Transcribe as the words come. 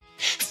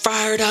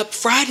Fired Up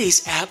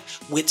Fridays app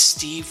with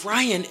Steve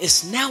Ryan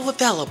is now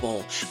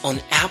available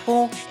on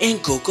Apple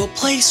and Google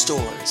Play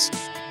stores.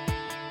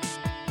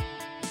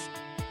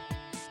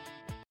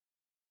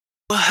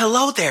 Well,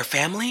 hello there,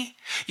 family.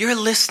 You're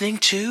listening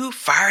to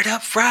Fired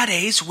Up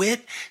Fridays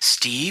with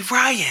Steve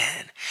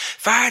Ryan.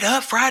 Fired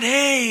Up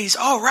Fridays,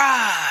 all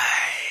right.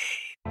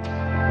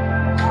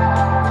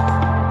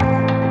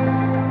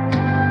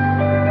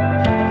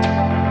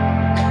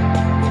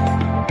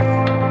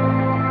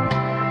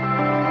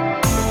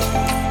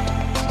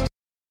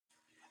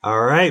 All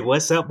right,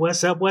 what's up?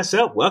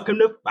 Welcome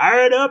to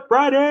Fired Up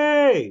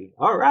Friday.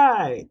 All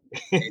right.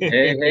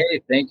 Hey,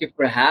 thank you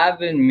for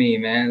having me,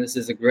 man. This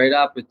is a great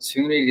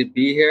opportunity to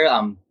be here.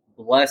 I'm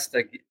blessed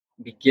to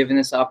be given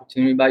this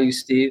opportunity by you,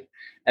 Steve.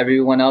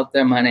 Everyone out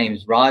there, my name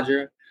is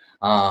Roger.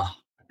 I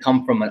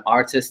come from an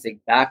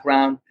artistic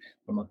background,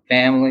 from a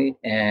family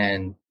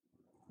and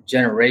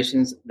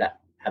generations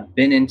that have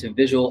been into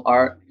visual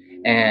art,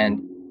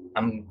 and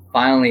I'm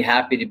finally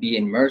happy to be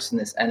immersed in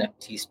this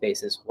NFT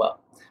space as well.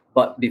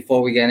 But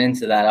before we get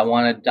into that, I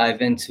want to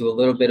dive into a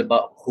little bit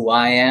about who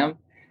I am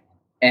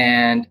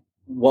and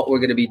what we're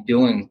going to be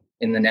doing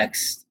in the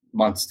next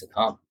months to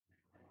come.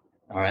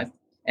 All right.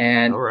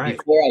 And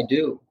before I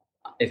do,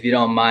 if you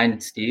don't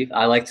mind, Steve,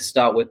 I like to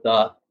start with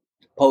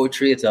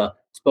poetry. It's a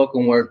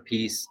spoken word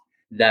piece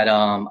that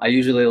I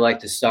usually like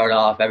to start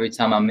off every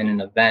time I'm in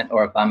an event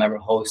or if I'm ever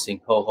hosting,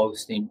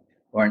 co-hosting,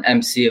 or an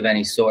MC of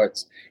any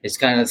sorts. It's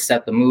kind of to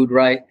set the mood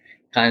right,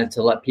 kind of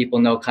to let people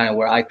know kind of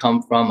where I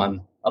come from.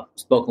 I'm a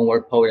spoken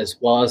word poet as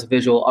well as a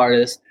visual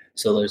artist.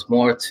 So there's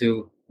more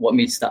to what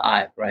meets the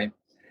eye, right?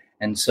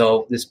 And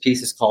so this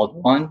piece is called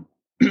One.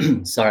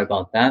 Sorry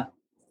about that.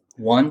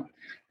 One.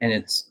 And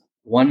it's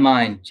one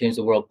mind changed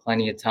the world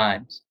plenty of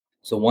times.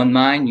 So one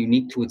mind,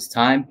 unique to its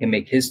time, can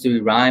make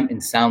history rhyme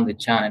and sound the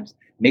chimes.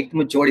 Make the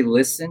majority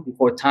listen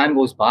before time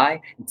goes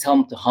by and tell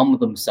them to humble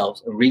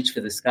themselves and reach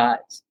for the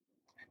skies.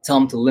 Tell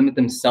them to limit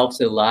themselves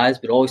to their lives,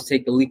 but always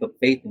take the leap of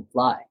faith and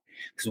fly.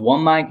 Because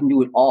one mind can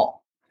do it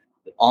all.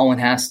 But all one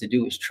has to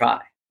do is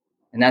try.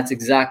 And that's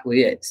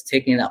exactly it. It's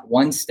taking that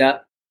one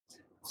step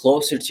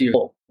closer to your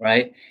goal,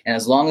 right? And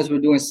as long as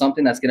we're doing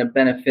something that's going to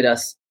benefit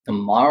us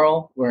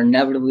tomorrow, we're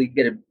inevitably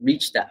going to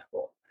reach that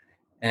goal.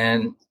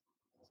 And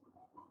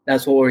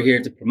that's what we're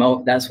here to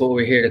promote. That's what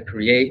we're here to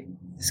create,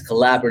 this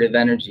collaborative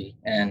energy.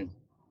 And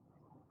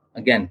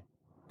again,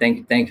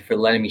 thank you for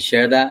letting me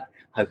share that.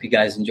 Hope you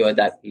guys enjoyed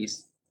that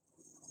piece.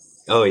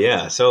 Oh,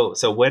 yeah. So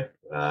what?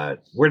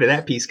 Where did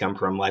that piece come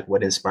from? Like,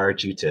 what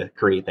inspired you to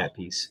create that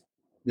piece?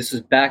 This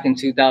was back in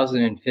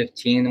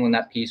 2015 when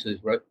that piece was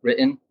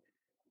written.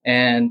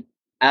 And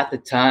at the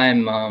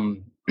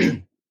time,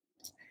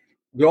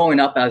 growing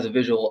up as a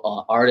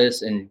visual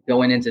artist and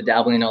going into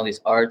dabbling in all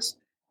these arts,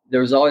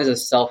 there was always a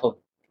self of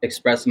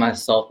expressing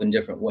myself in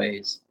different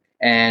ways.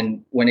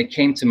 And when it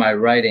came to my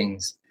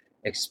writings,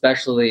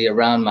 especially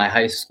around my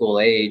high school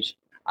age,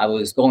 I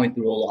was going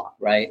through a lot,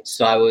 right?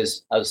 So I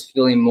was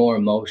feeling more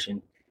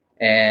emotion.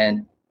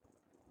 And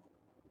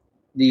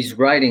these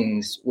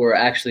writings were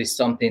actually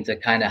something to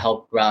kind of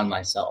help ground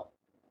myself,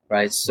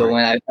 right? So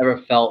when I ever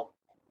felt,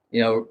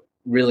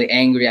 really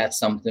angry at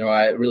something, or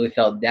I really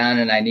felt down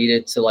and I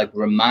needed to like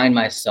remind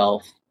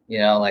myself,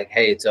 like,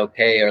 hey, it's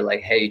okay. Or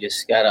like, hey, you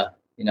just gotta,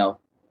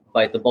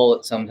 bite the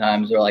bullet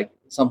sometimes, or like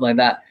something like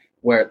that,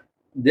 where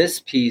this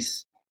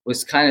piece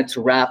was kind of to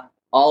wrap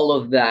all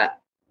of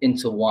that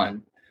into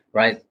one,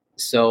 right?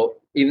 So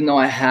even though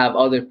I have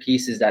other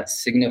pieces that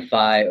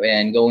signify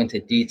and go into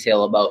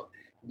detail about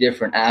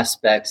different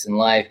aspects in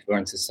life or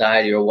in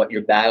society or what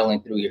you're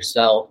battling through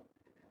yourself,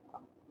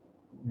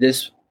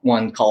 this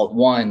one called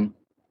One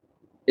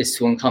is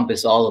to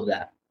encompass all of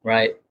that,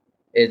 right?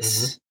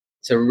 It's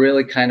to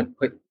really kind of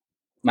put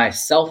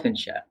myself in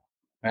check,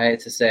 right?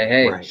 To say,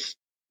 hey,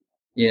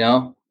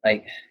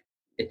 like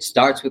it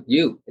starts with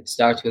you. It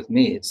starts with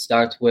me. It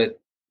starts with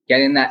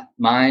getting that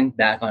mind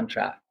back on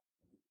track.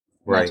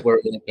 Right. That's where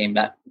it came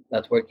back.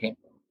 That's where it came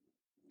from.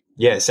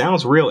 Yeah, it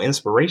sounds real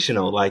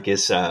inspirational. Like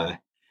it's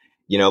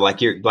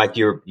like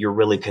you're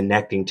really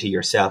connecting to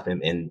yourself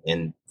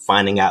and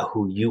finding out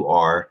who you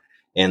are.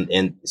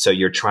 And so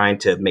you're trying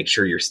to make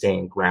sure you're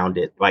staying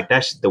grounded. Like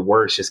that's the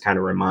words just kind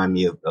of remind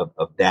me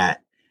of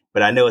that.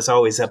 But I know it's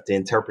always up to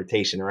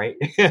interpretation, right?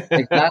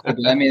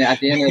 Exactly. I mean,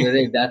 at the end of the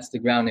day, that's the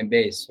grounding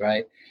base,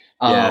 right?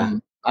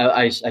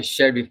 I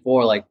shared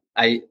before, like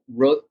I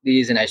wrote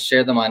these and I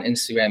shared them on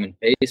Instagram and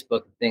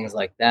Facebook and things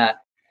like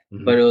that.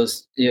 Mm-hmm. But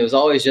it was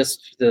always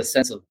just the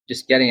sense of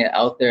just getting it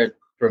out there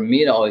for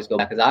me to always go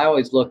back, because I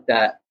always looked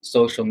at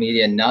social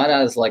media not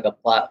as like a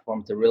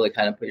platform to really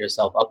kind of put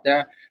yourself up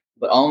there,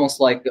 but almost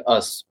like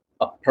a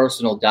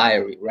personal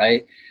diary,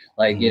 right?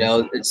 Like,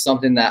 it's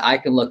something that I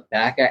can look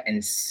back at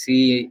and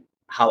see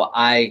how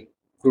I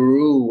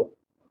grew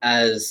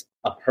as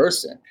a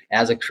person,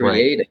 as a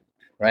creative,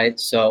 right?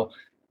 So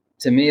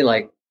to me,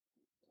 like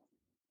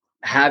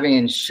having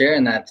and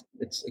sharing that,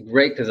 it's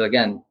great because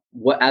again,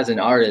 as an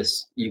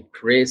artist, you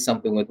create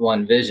something with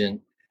one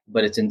vision,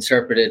 but it's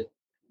interpreted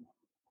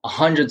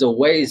hundreds of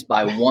ways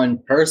by one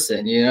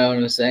person. You know what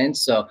I'm saying?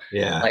 So,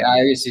 Yeah. like I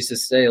always used to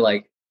say,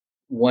 like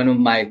one of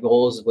my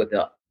goals with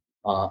the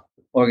uh,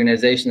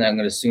 organization that I'm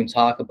going to soon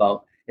talk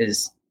about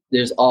is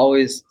there's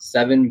always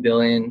 7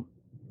 billion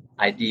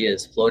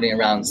ideas floating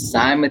around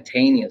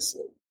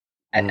simultaneously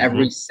at Mm-hmm.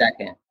 every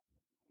second.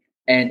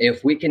 And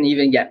if we can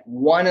even get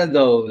one of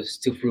those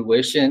to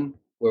fruition,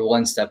 we're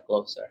one step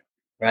closer,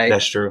 right?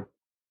 That's true.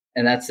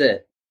 And that's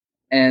it.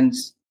 And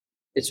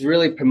it's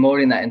really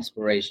promoting that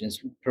inspiration.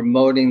 It's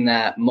promoting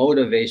that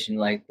motivation,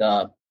 like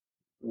the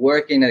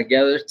working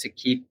together to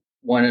keep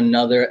one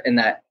another in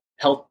that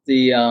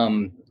healthy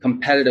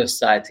competitive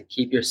side, to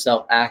keep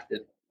yourself active,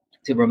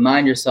 to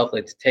remind yourself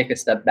like to take a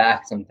step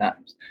back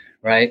sometimes,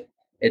 right?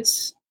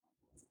 It's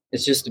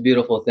it's just a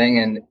beautiful thing.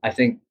 And I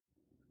think,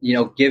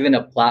 given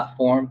a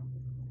platform,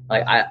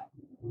 like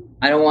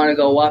I don't want to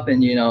go up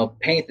and,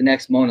 paint the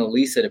next Mona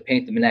Lisa to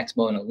paint the next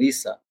Mona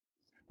Lisa.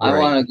 I Right.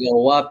 want to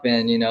go up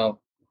and,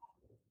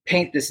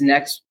 paint this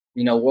next,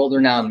 world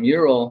renowned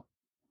mural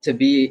to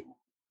be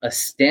a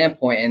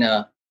standpoint and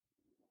a,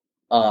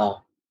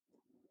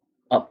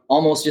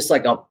 almost just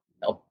like a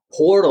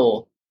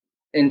portal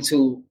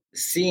into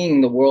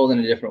seeing the world in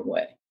a different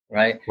way,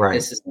 right? Right.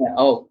 It's just,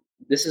 oh,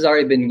 this has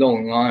already been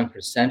going on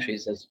for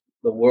centuries as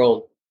the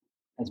world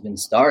has been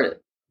started,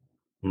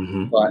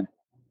 Mm-hmm. but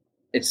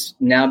it's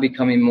now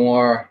becoming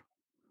more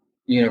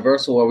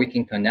universal where we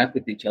can connect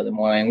with each other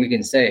more and we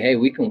can say, hey,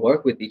 we can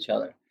work with each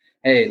other.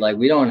 Hey, like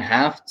we don't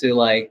have to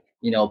like,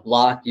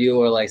 block you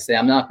or like say,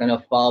 I'm not going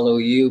to follow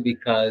you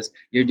because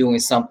you're doing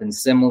something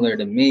similar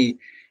to me.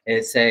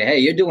 And say, hey,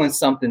 you're doing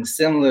something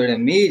similar to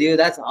me, dude.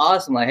 That's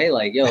awesome. Like, hey,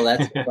 like, yo,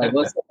 that's like,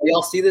 what's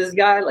y'all see this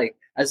guy? Like,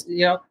 as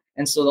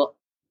and so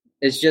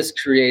it's just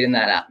creating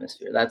that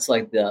atmosphere. That's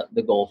like the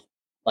goal,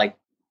 like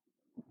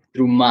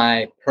through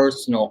my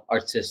personal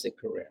artistic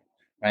career,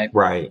 right?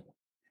 Right.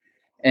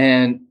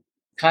 And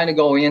kind of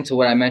going into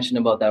what I mentioned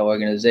about that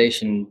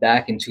organization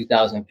back in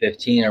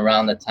 2015,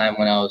 around the time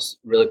when I was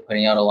really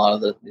putting out a lot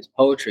of these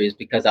poetry, is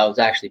because I was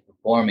actually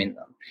performing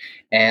them.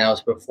 And I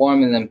was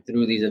performing them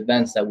through these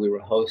events that we were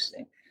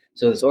hosting.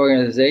 So this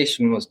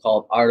organization was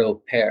called Art Au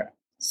Pair,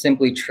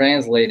 simply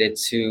translated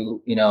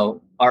to,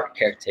 art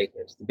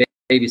caretakers, the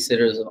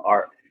babysitters of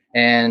art.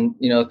 And,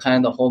 kind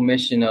of the whole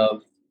mission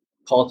of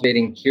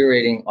cultivating,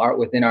 curating art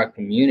within our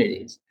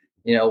communities.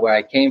 Where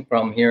I came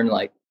from here in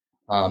like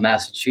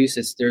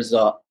Massachusetts, there's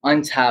a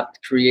untapped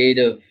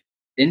creative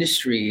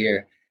industry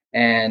here,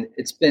 and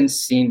it's been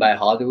seen by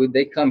Hollywood.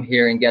 They come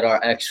here and get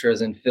our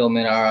extras and film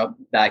in our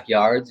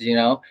backyards,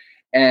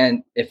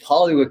 And if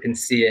Hollywood can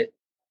see it,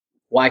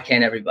 why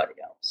can't everybody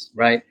else,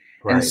 right?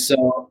 And Right.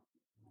 so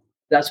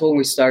that's when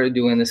we started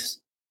doing this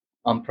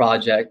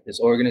project, this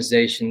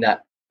organization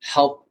that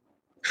helped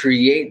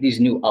create these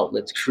new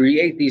outlets,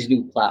 create these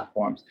new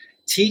platforms,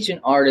 teach an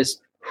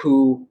artist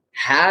who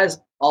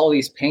has all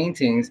these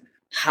paintings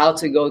how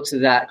to go to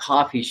that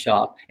coffee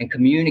shop and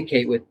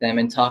communicate with them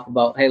and talk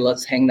about, hey,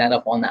 let's hang that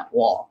up on that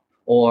wall.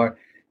 Or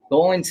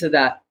go into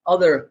that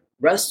other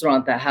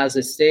restaurant that has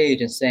a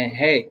stage and saying,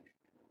 hey,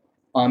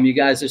 you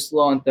guys are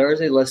slow on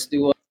Thursday. Let's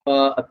do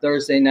a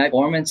Thursday night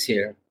performance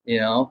here.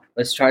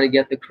 Let's try to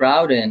get the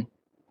crowd in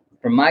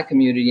from my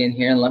community in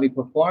here and let me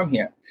perform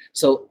here.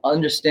 So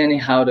understanding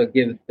how to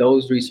give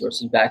those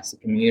resources back to the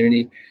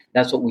community,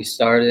 that's what we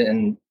started,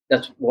 and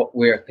that's what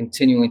we're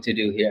continuing to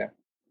do here.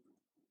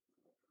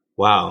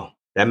 Wow,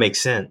 that makes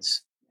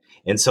sense.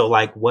 And so,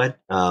 like, what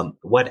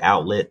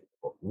outlet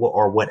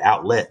or what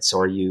outlets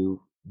are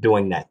you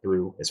doing that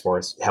through, as far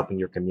as helping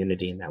your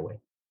community in that way?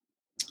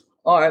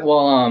 All right.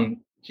 Well,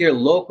 here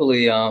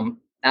locally,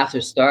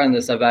 after starting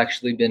this, I've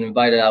actually been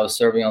invited. I was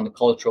serving on the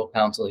cultural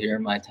council here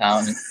in my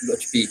town,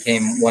 which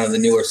became one of the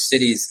newer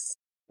cities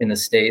in the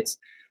States,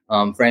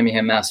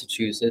 Framingham,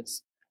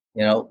 Massachusetts,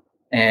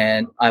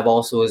 and I've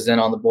also was then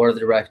on the board of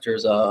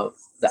directors of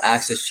the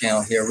Access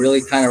Channel here,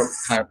 really kind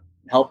of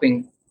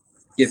helping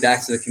give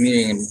back to the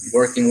community and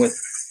working with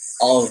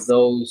all of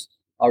those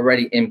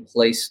already in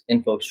place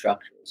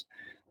infrastructures,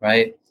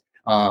 right?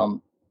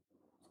 And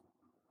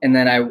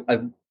then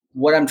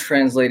what I'm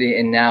translating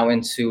and now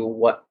into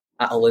what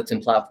outlets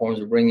and platforms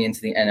are bringing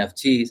into the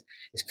NFTs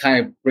is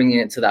kind of bringing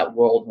it to that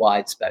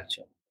worldwide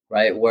spectrum,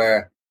 right?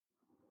 Where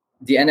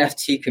the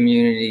NFT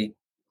community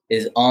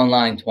is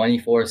online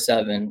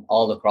 24/7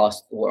 all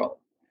across the world.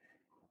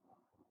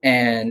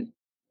 And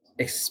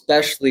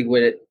especially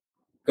with it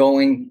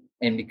going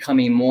and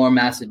becoming more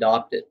mass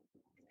adopted,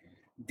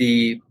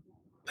 the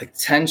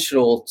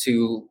potential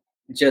to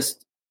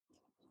just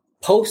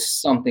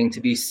post something to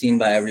be seen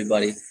by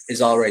everybody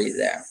is already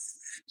there.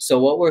 So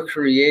what we're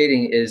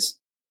creating is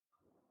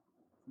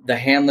the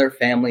Handler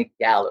Family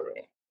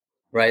Gallery,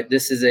 right?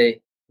 This is a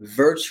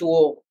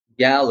virtual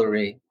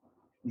gallery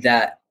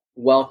that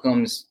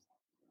welcomes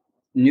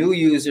new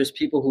users,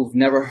 people who've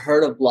never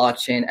heard of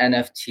blockchain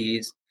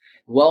NFTs,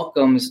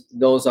 welcomes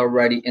those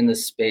already in the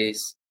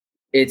space.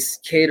 It's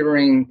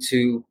catering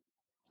to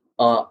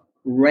a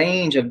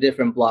range of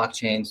different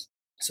blockchains.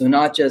 So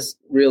not just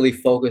really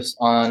focused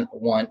on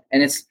one.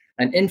 And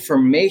an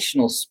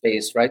informational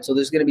space, right? So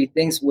there's going to be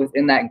things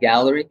within that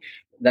gallery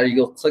that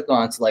you'll click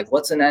on. It's like,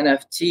 what's an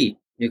NFT?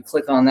 You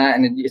click on that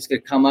and it's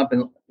going to come up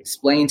and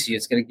explain to you.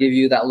 It's going to give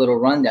you that little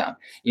rundown.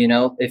 You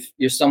know, if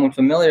you're someone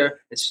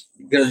familiar, it's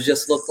going to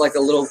just look like a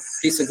little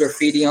piece of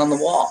graffiti on the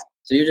wall.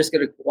 So you're just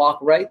going to walk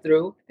right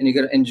through and you're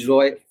going to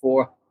enjoy it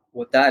for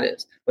what that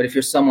is. But if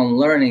you're someone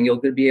learning, you'll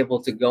be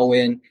able to go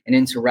in and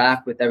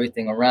interact with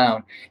everything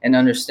around and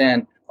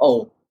understand,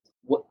 oh,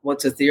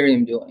 what's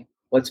Ethereum doing?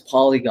 What's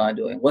Polygon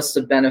doing? What's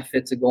the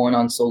benefits of going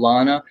on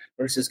Solana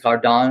versus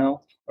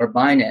Cardano or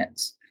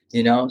Binance?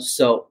 You know,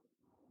 so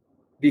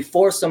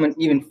before someone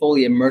even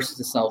fully immerses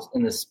themselves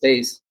in the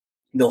space,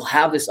 they'll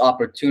have this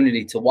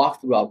opportunity to walk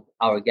through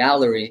our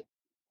gallery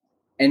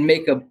and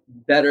make a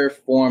better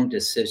formed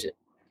decision,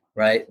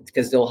 right?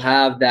 Because they'll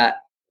have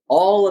that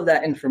all of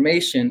that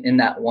information in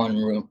that one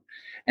room.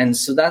 And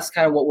so that's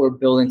kind of what we're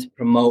building to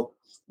promote,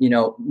 you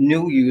know,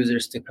 new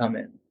users to come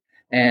in.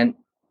 And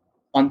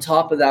on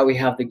top of that, we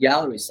have the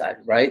gallery side,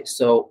 right?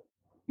 So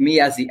me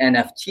as the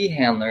NFT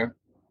handler,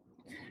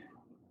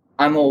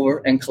 I'm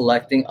over and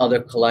collecting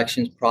other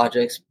collections,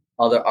 projects,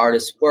 other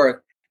artists'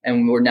 work,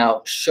 and we're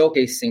now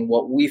showcasing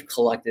what we've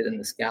collected in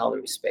this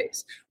gallery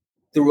space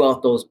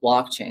throughout those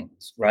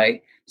blockchains,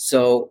 right?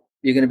 So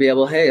you're going to be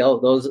able, hey,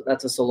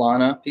 that's a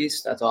Solana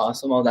piece. That's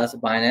awesome. Oh, that's a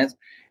Binance.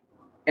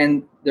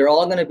 And they're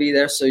all going to be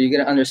there. So you're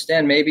going to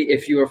understand maybe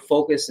if you are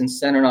focused and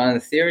centered on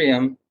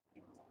Ethereum,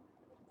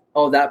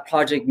 oh, that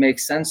project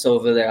makes sense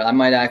over there. I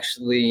might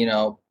actually, you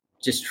know,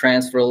 just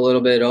transfer a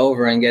little bit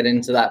over and get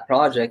into that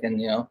project and,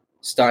 you know,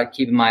 start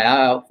keeping my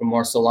eye out for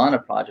more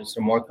Solana projects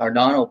or more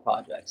Cardano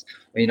projects,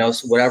 or, you know,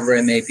 so whatever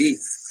it may be.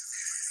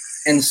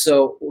 And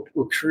so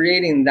we're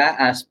creating that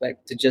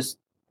aspect to just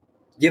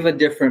give a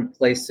different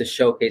place to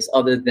showcase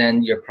other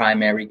than your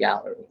primary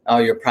gallery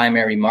or your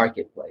primary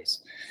marketplace.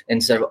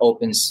 Instead of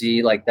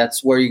OpenSea, like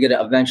that's where you're going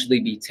to eventually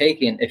be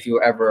taken if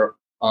you ever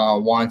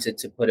wanted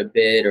to put a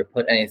bid or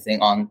put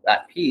anything on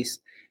that piece.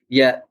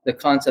 Yet the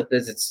concept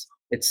is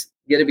it's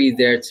going to be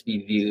there to be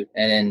viewed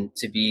and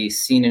to be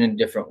seen in a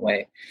different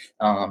way.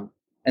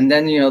 And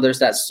then, you know, there's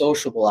that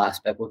sociable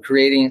aspect. We're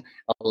creating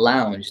a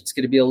lounge. It's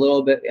going to be a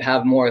little bit,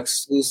 have more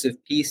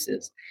exclusive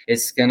pieces.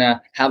 It's going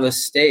to have a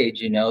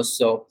stage, you know.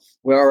 So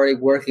we're already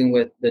working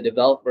with the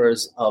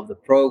developers of the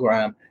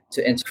program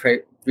to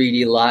integrate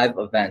 3D live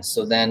events.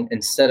 So then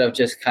instead of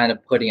just kind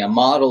of putting a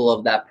model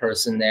of that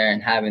person there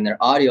and having their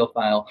audio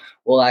file,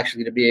 we'll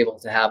actually be able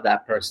to have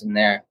that person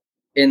there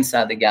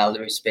inside the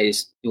gallery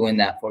space doing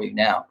that for you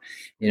now,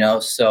 you know.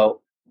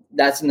 So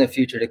that's in the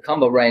future to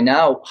come. But right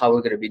now, how we're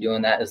going to be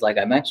doing that is, like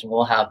I mentioned,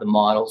 we'll have the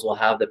models, we'll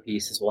have the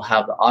pieces, we'll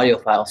have the audio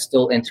file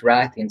still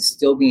interacting,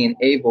 still being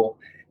able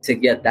to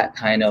get that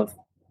kind of,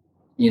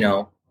 you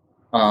know,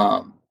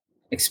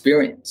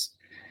 experience.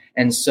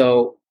 And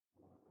so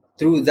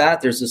through that,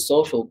 there's a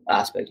social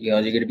aspect. You know,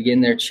 you're going to be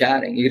in there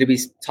chatting. You're going to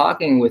be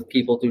talking with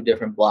people through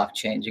different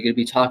blockchains. You're going to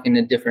be talking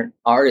to different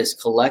artists,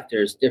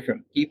 collectors,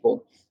 different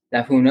people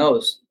that, who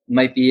knows,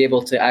 might be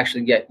able to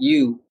actually get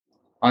you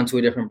onto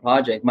a different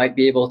project, might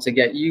be able to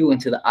get you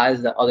into the eyes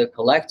of the other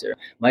collector,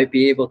 might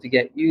be able to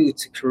get you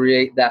to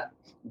create that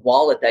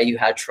wallet that you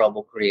had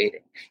trouble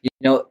creating. You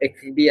know, it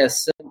could be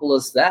as simple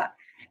as that.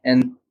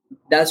 And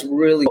that's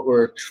really what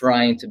we're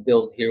trying to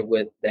build here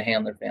with the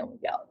Handler Family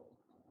Gallery.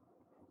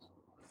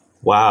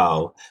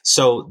 Wow.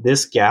 So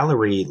this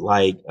gallery,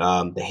 like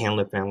the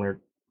Handler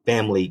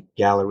Family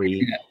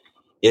Gallery,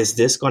 is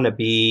this going to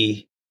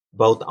be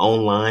both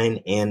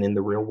online and in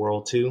the real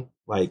world too?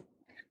 Like,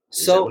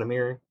 is that what I'm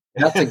hearing?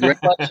 That's a great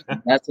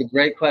question. That's a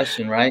great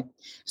question, right?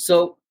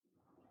 So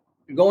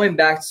going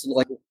back to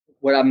like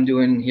what I'm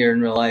doing here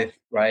in real life,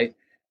 right?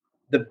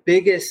 The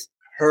biggest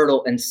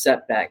hurdle and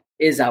setback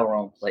is our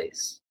own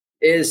place,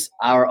 is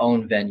our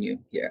own venue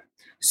here.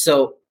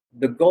 So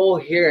the goal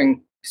here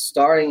in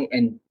starting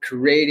and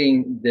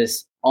creating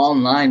this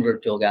online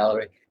virtual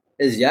gallery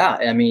is, yeah,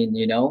 I mean,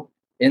 you know,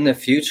 in the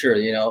future,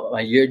 you know,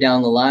 a year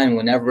down the line,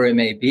 whenever it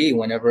may be,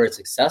 whenever it's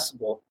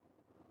accessible,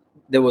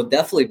 there will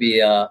definitely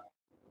be a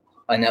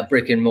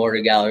brick and mortar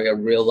gallery, a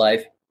real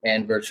life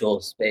and virtual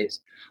space.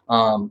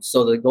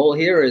 So the goal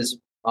here is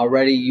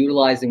already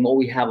utilizing what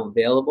we have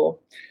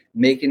available,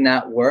 making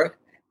that work,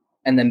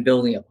 and then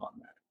building upon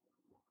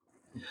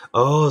that.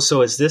 Oh,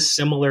 so is this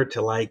similar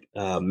to like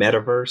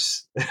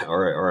metaverse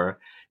or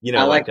you know,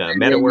 I like a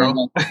meta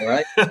world?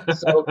 right?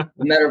 So the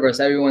metaverse,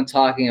 everyone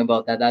talking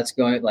about that. That's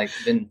going like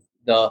been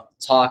the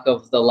talk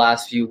of the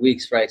last few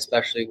weeks, right?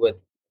 Especially with,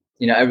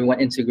 you know, everyone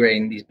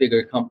integrating these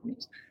bigger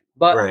companies.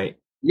 But Right.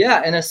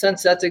 yeah, in a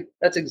sense, that's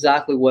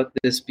exactly what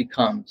this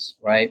becomes,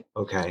 right?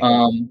 Okay.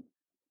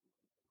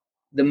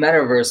 The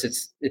metaverse,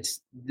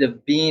 it's the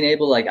being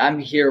able, like, I'm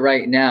here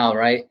right now,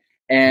 right?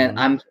 And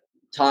I'm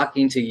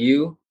talking to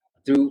you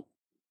through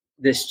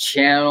this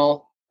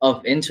channel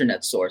of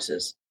internet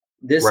sources.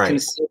 This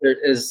considered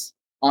is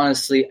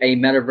honestly a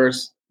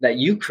metaverse that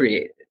you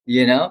created,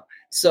 you know?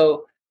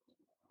 So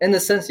in the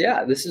sense,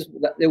 yeah,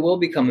 it will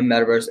become a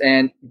metaverse.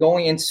 And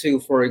going into,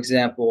 for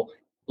example,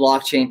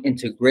 blockchain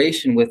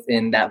integration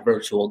within that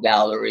virtual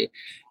gallery,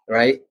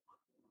 right?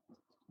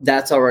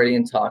 that's already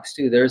in talks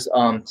too. There's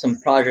some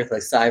projects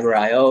like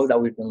Cyber.io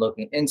that we've been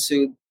looking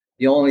into.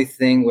 The only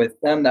thing with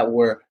them that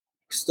we're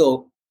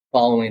still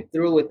following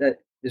through with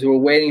it is we're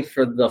waiting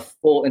for the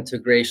full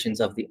integrations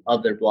of the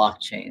other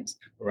blockchains,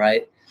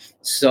 right?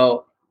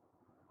 So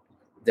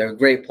they're a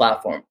great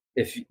platform.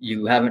 If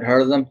you haven't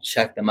heard of them,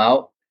 check them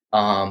out.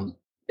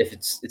 If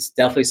it's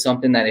definitely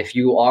something that if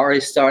you are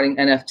a starting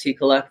NFT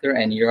collector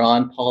and you're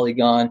on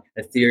Polygon,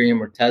 Ethereum,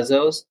 or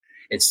Tezos,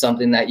 it's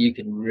something that you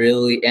can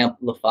really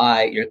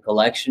amplify your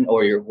collection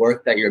or your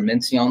work that you're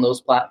minting on those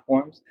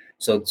platforms.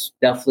 So it's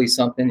definitely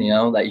something,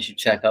 that you should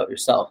check out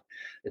yourself.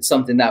 It's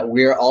something that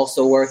we're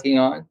also working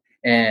on,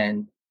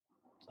 and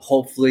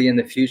hopefully in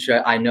the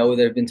future, I know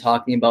they've been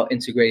talking about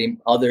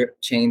integrating other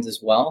chains as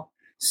well.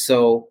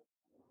 So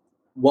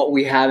what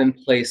we have in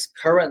place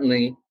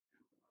currently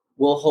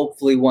will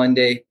hopefully one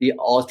day be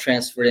all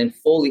transferred and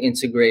fully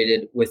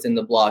integrated within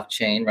the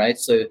blockchain, right?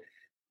 So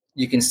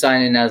you can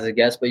sign in as a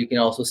guest, but you can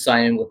also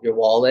sign in with your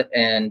wallet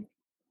and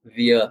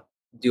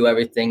do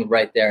everything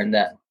right there and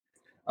then.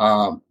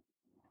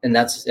 And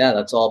that's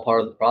all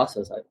part of the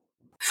process.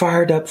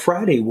 Fired Up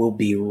Friday will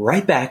be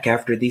right back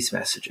after these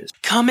messages.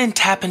 Come and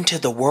tap into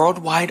the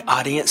worldwide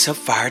audience of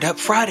Fired Up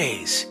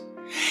Fridays.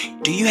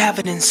 Do you have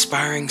an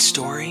inspiring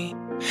story?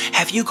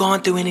 Have you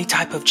gone through any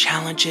type of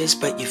challenges,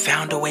 but you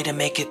found a way to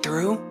make it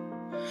through?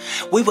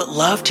 We would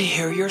love to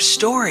hear your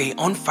story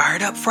on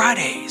Fired Up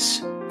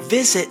Fridays.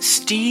 Visit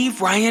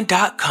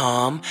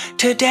steveryan.com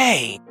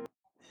today.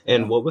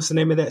 And what was the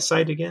name of that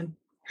site again?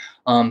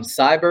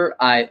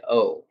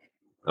 Cyber.io.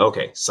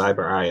 Okay,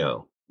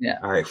 Cyber.io. Yeah.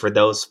 All right. For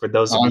those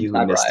On of you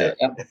who missed it.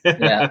 Yep.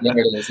 Yeah, there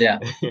it is. Yeah.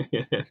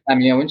 I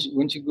mean,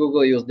 once you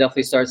Google it, you'll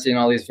definitely start seeing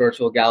all these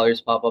virtual galleries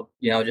pop up.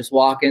 Just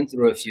walk in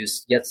through a few,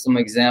 get some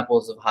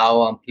examples of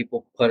how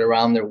people put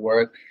around their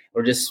work,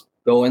 or just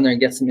go in there and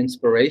get some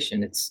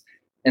inspiration.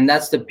 And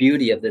that's the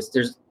beauty of this.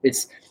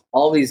 It's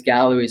all these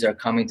galleries are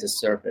coming to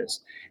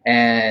surface,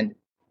 and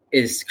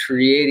is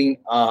creating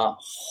a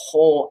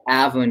whole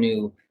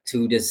avenue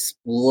to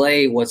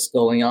display what's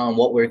going on,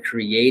 what we're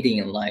creating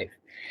in life.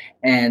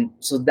 And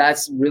so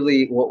that's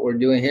really what we're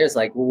doing here. It's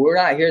like, well, we're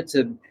not here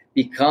to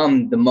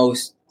become the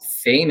most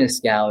famous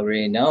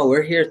gallery. No,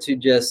 we're here to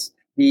just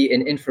be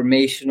an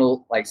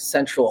informational,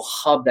 central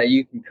hub that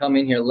you can come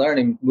in here, learn,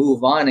 and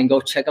move on and go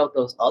check out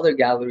those other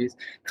galleries,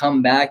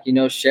 come back,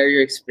 share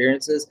your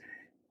experiences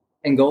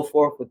and go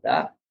forth with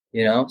that,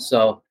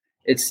 So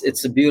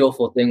it's a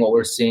beautiful thing what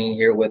we're seeing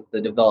here with the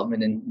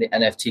development in the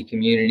NFT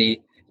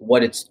community,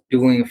 what it's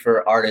doing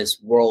for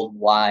artists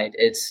worldwide.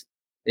 It's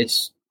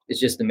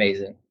just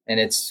amazing. And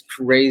it's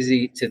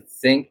crazy to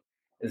think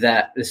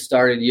that this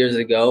started years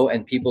ago,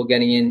 and people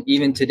getting in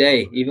even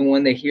today, even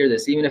when they hear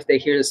this, even if they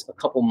hear this a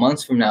couple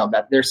months from now,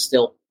 that they're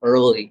still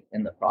early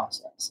in the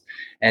process.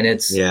 And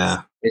it's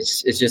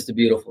just a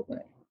beautiful thing.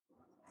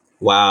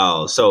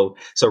 Wow. So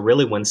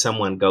really when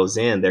someone goes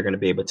in, they're going to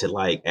be able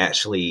to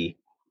actually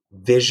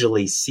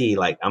visually see,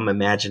 I'm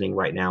imagining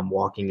right now, I'm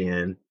walking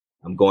in,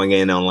 I'm going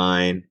in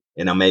online,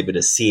 and I'm able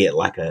to see it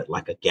like a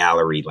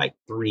gallery,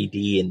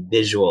 3D and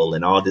visual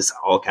and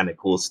all kind of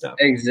cool stuff.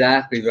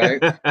 Exactly, right?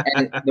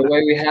 And the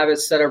way we have it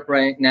set up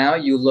right now,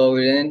 you load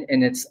it in,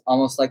 and it's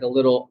almost like a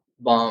little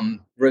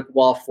brick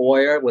wall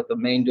foyer with the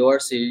main door.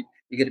 So you're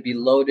going to be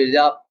loaded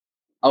up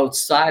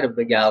outside of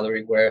the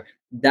gallery, where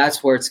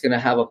that's where it's going to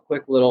have a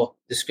quick little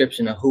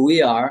description of who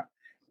we are,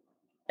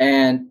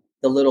 and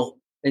the little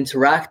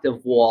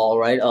interactive wall,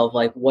 right, of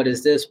what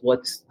is this,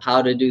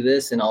 how to do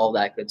this, and all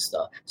that good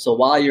stuff. So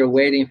while you're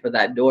waiting for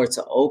that door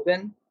to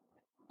open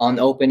on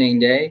opening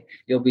day,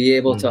 you'll be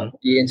able to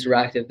be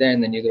interactive there,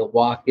 and then you're going to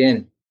walk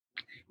in.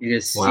 You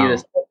just see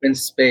this open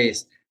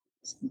space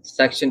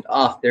sectioned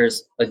off.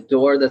 There's a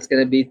door that's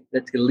going to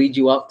lead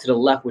you up to the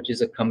left, which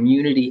is a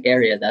community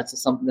area.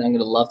 That's something that I'm going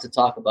to love to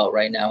talk about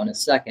right now in a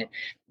second.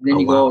 And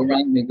then go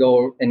around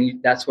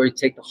and that's where you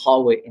take the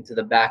hallway into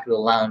the back of the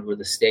lounge where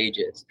the stage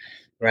is,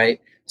 right?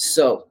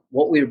 So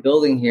what we're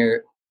building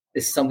here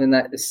is something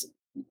that is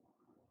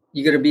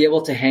you're going to be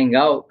able to hang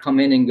out, come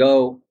in and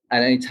go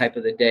at any type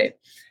of the day.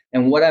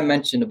 And what I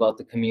mentioned about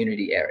the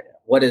community area,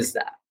 what is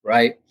that,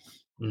 right?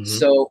 Mm-hmm.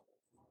 So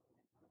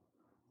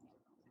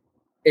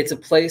it's a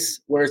place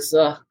where it's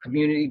a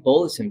community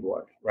bulletin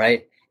board,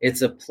 right?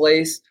 It's a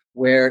place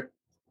where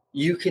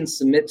you can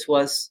submit to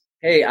us,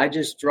 hey, I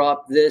just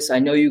dropped this. I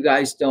know you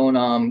guys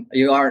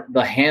you aren't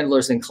the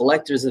handlers and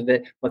collectors of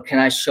it, but can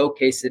I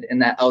showcase it in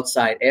that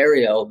outside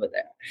area over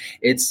there?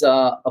 It's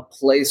a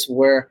place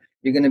where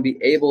you're going to be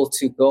able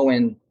to go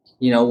and,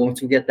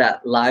 once we get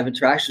that live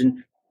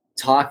interaction,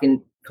 talk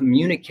and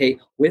communicate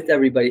with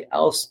everybody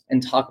else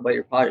and talk about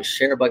your project,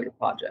 share about your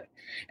project.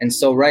 And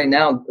so right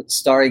now it's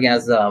starting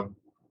as a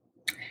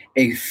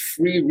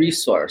free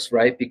resource,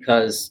 right?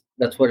 Because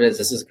that's what it is.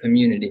 This is a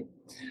community.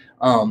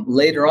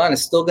 Later on,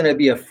 it's still going to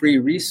be a free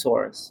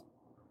resource.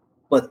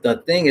 But the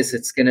thing is,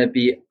 it's going to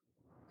be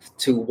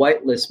to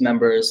whitelist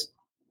members.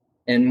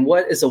 And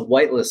what is a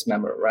whitelist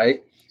member,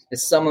 right?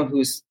 It's someone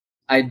who's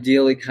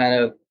ideally kind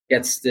of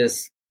gets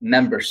this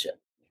membership.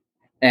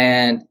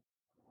 And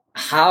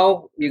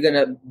how you're going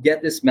to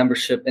get this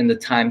membership in the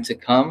time to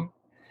come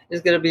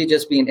is going to be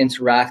just being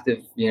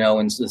interactive,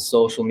 in the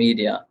social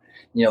media.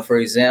 For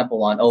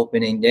example, on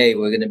opening day,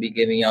 we're going to be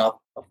giving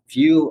up a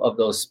few of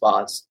those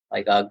spots,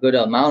 like a good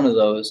amount of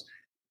those,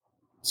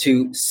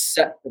 to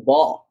set the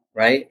ball,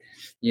 right?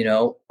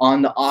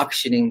 On the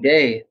auctioning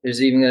day,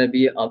 there's even going to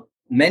be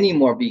many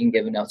more being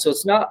given out. So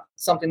it's not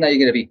something that you're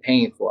going to be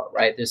paying for,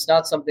 right? It's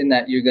not something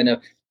that you're going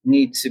to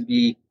need to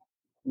be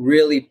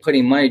really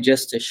putting money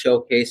just to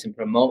showcase and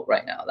promote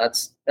right now.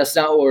 That's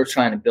not what we're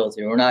trying to build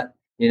here. We're not,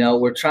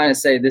 we're trying to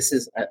say this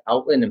is an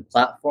outlet and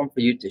platform for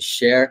you to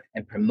share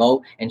and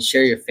promote and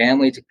share your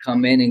family to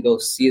come in and go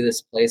see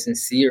this place and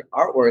see your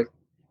artwork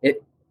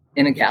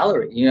in a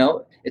gallery.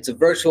 It's a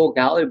virtual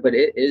gallery, but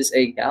it is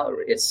a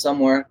gallery. It's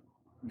somewhere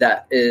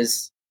that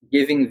is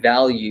giving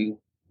value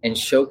and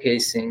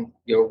showcasing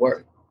your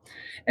work.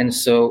 And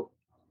so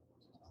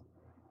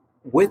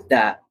with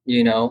that,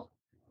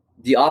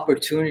 the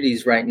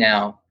opportunities right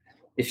now,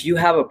 if you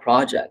have a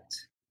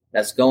project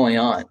that's going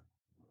on,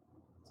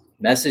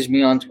 message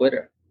me on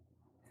Twitter.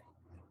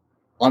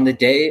 On the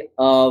day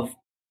of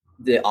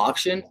the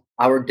auction,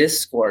 our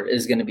Discord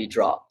is going to be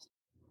dropped.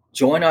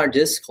 Join our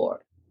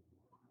Discord.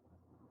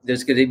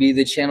 There's going to be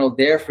the channel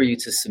there for you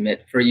to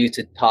submit, for you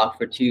to talk,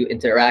 for you to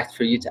interact,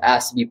 for you to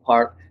ask to be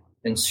part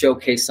and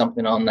showcase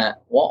something on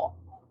that wall.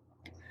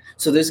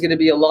 So there's going to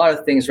be a lot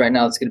of things right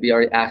now that's going to be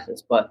already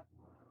accessed. But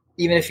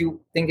even if you're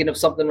thinking of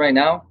something right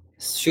now,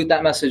 shoot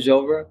that message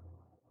over.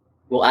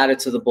 We'll add it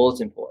to the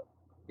bulletin board,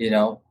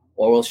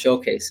 or we'll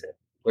showcase it.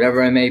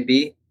 Whatever it may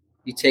be,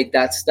 you take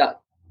that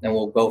step and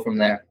we'll go from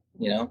there,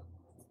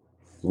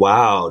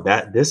 Wow,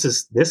 this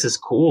is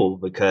cool,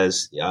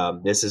 because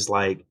this is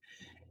like,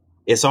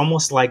 it's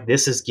almost like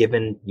this is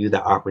giving you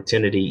the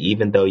opportunity,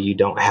 even though you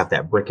don't have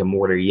that brick and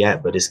mortar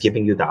yet, but it's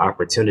giving you the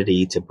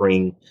opportunity to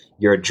bring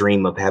your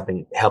dream of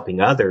helping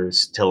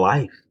others to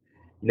life.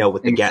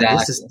 With the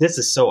exactly. This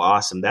is so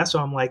awesome. That's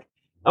why I'm like,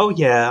 oh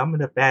yeah, I'm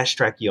gonna fast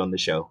track you on the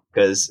show,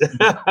 because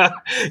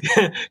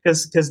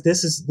because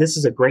this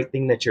is a great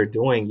thing that you're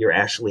doing. You're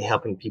actually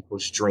helping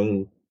people's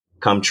dream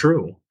come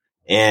true.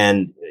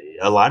 And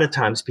a lot of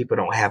times people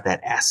don't have that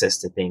access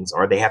to things,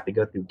 or they have to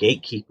go through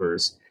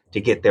gatekeepers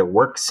to get their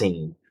work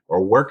seen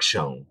or work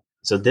shown.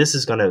 So this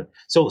is gonna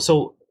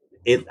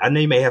I know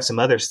you may have some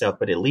other stuff,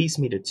 but it leads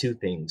me to two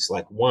things.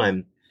 Like,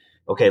 one,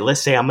 okay,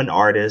 let's say I'm an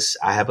artist,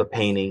 I have a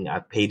painting,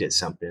 I've painted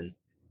something.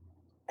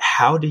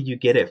 How do you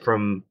get it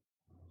from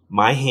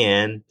my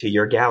hand to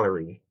your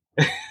gallery?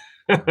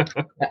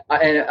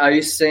 And are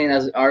you saying,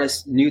 as an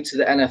artist new to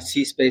the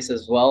NFT space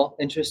as well,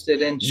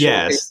 interested in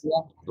Yes.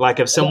 Like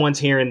if someone's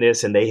hearing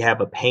this and they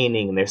have a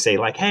painting and they say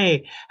like,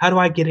 hey, how do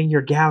I get in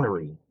your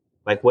gallery?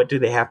 Like, what do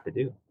they have to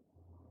do?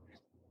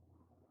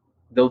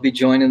 They'll be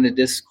joining the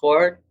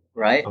Discord,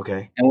 right?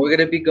 Okay. And we're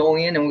going to be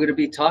going in and we're going to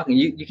be talking.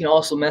 You can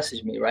also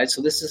message me, right?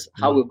 So this is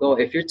how we'll go.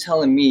 If you're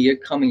telling me you're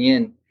coming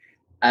in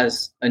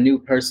as a new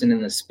person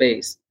in the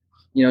space,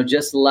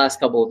 just the last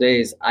couple of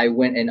days, I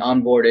went and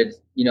onboarded,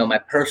 my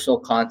personal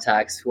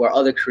contacts who are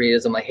other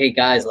creators. I'm like, hey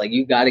guys, like,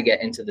 you got to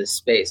get into this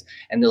space.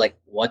 And they're like,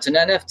 what's an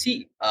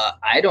NFT?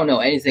 I don't know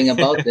anything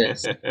about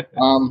this.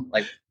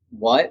 Like,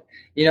 what?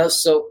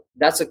 So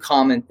that's a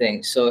common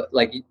thing. So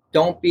like,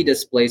 don't be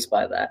displaced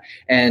by that.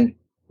 And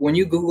when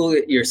you Google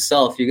it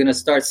yourself, you're going to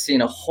start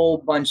seeing a whole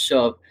bunch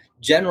of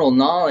general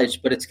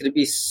knowledge, but it's going to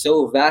be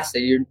so vast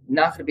that you're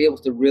not going to be able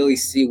to really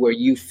see where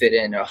you fit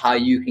in or how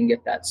you can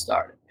get that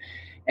started.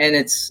 And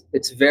it's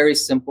very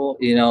simple,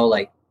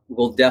 like,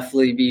 we'll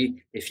definitely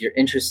be, if you're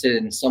interested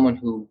in someone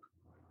who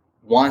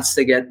wants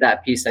to get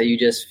that piece that you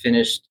just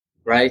finished,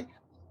 right,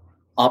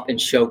 up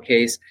and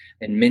showcase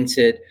and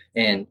minted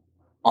and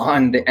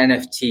on the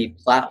NFT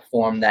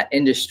platform, that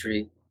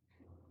industry,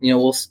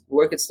 we'll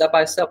work it step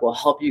by step. We'll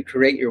help you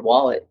create your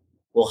wallet.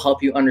 We'll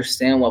help you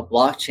understand what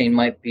blockchain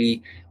might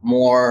be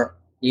more,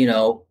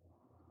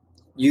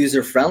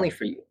 user friendly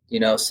for you.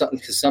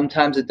 Because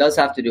sometimes it does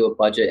have to do with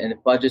budget, and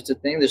if budget's a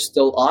thing, there's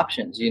still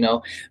options,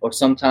 or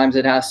sometimes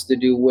it has to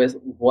do with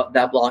what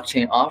that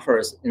blockchain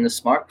offers in the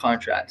smart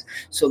contracts.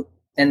 So,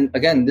 and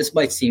again, this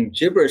might seem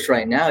gibberish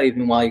right now,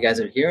 even while you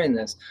guys are hearing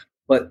this,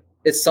 but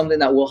it's something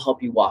that will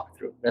help you walk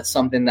through. That's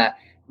something that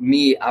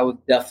I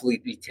would definitely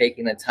be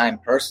taking the time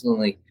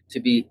personally to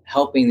be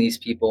helping these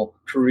people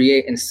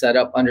create and set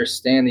up,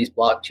 understand these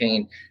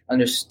blockchain,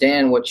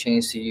 understand what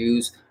chains to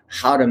use,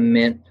 how to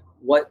mint,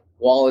 what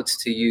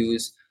wallets to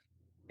use,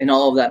 and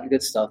all of that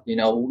good stuff.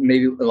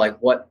 Maybe like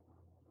what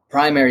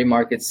primary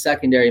markets,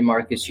 secondary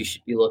markets you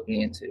should be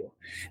looking into,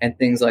 and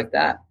things like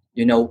that.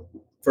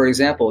 For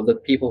example, the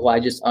people who I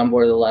just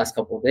onboarded the last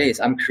couple of days,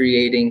 I'm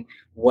creating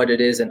what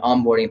it is, an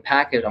onboarding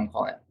package, I'm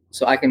calling it.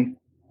 So I can,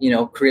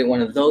 create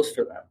one of those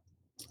for them.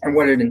 And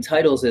what it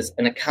entitles is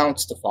an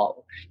accounts to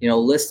follow,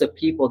 list of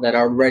people that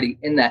are already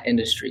in that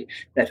industry,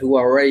 who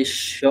are already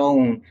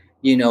shown,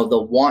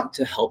 the want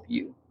to help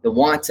you, the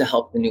want to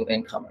help the new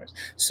incomers.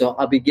 So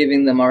I'll be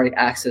giving them already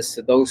access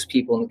to those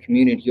people in the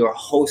community who are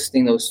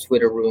hosting those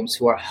Twitter rooms,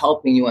 who are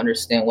helping you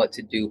understand what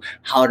to do,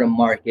 how to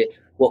market,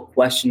 what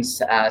questions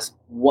to ask,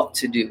 what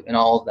to do, and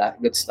all of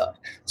that good stuff.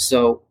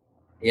 So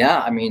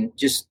yeah, I mean,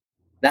 just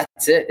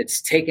that's it.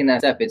 It's taking that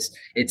step.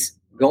 It's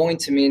going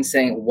to me and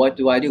saying, what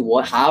do I do?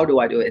 How do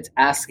I do it? It's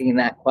asking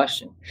that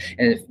question.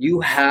 And if you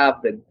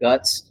have the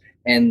guts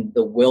and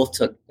the will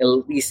to at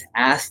least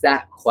ask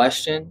that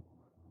question,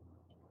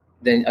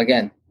 then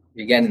again,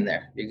 you're getting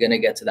there. You're going to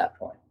get to that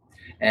point.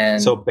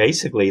 And so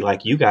basically,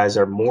 like, you guys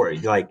are more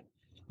like,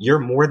 you're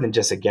more than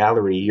just a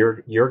gallery.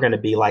 You're going to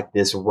be like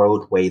this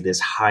roadway, this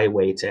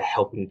highway to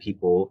helping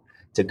people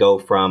to go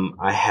from,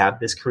 I have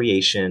this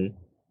creation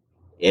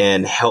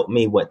and help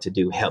me what to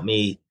do. Help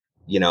me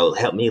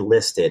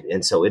list it.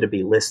 And so it'll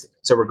be listed.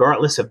 So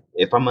regardless of,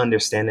 if I'm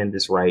understanding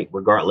this right,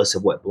 regardless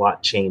of what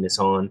blockchain it's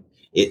on,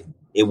 it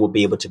will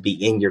be able to be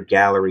in your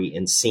gallery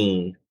and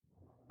seen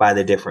by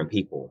the different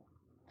people.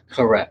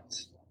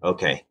 Correct.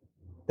 Okay.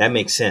 That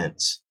makes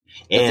sense.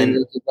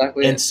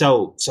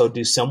 So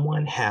do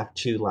someone have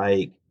to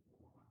like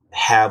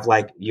have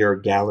like your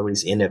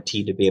gallery's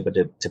NFT to be able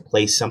to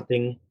place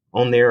something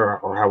on there,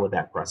 or how would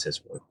that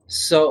process work?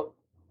 So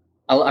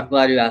I'm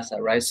glad you asked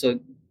that, right? So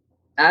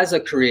as a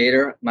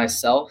creator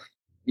myself,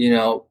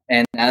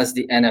 and as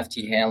the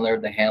NFT handler,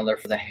 the handler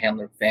for the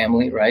handler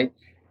family, right?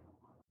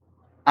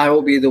 I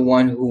will be the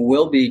one who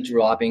will be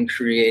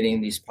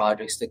creating these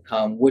projects to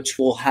come, which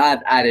will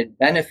have added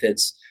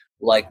benefits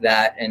like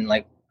that, and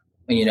like,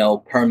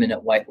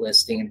 permanent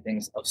whitelisting and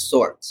things of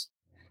sorts.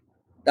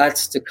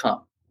 That's to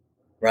come,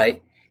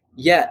 right?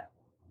 Yet,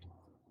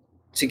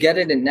 to get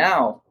it in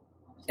now,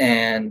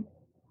 and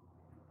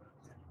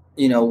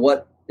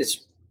what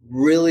is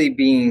really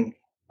being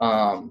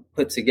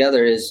put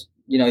together is,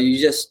 you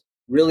just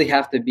really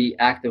have to be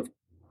active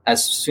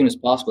as soon as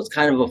possible. It's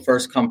kind of a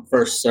first come,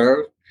 first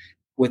serve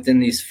within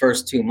these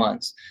first 2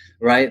 months,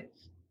 right?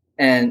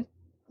 And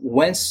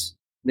once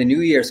the New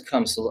Year's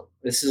comes, so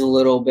this is a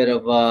little bit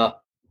of a,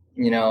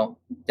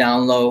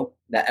 down low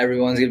that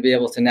everyone's going to be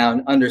able to now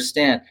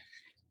understand.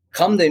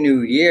 Come the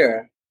new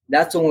year,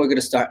 that's when we're going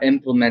to start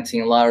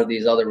implementing a lot of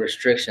these other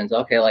restrictions.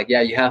 Okay, like,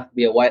 yeah, you have to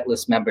be a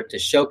whitelist member to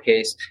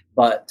showcase,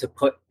 but to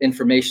put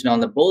information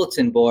on the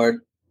bulletin board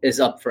is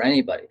up for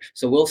anybody.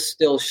 So we'll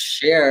still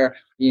share,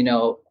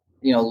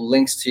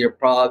 links to your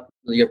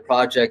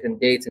project and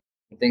dates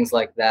and things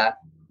like that,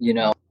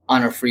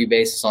 on a free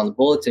basis on the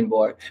bulletin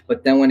board.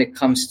 But then when it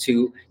comes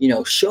to,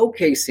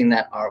 showcasing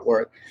that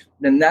artwork,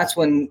 then that's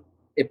when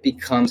it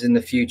becomes in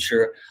the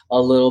future a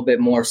little bit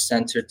more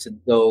centered to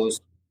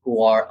those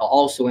who are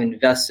also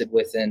invested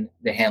within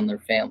the handler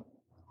family.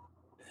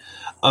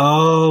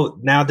 Oh,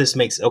 now this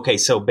makes, okay.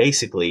 So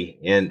basically,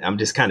 and I'm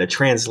just kind of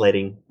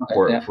translating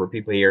for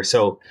people here.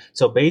 So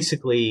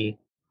basically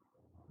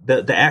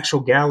the actual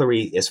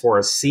gallery, as far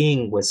as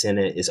seeing what's in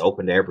it, is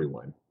open to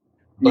everyone.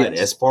 But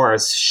as far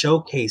as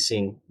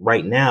showcasing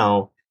right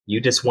now, you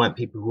just want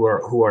people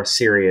who are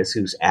serious,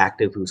 who's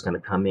active, who's going to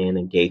come in,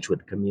 engage with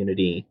the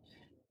community.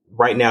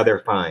 Right now, they're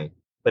fine.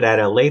 But at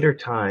a later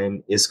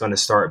time, it's going to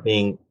start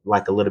being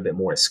like a little bit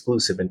more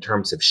exclusive in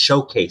terms of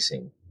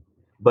showcasing.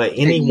 But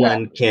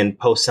anyone can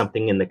post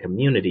something in the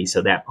community,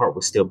 so that part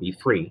will still be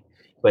free.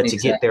 But to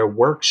get their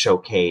work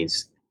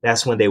showcased,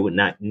 that's when they would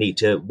not need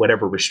to,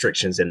 whatever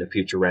restrictions in the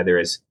future, whether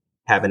it's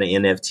having an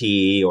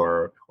NFT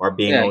or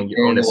being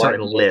on a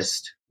certain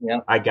list. Yeah.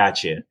 I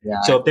got you.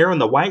 Yeah. So if they're on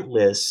the white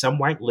list, some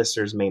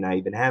whitelisters may not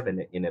even have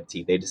an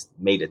NFT. They just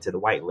made it to the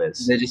white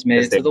list. They just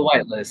made it to the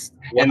white list.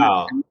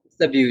 Wow. And that's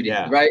the beauty,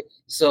 right?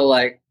 So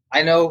like,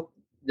 I know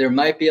there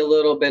might be a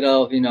little bit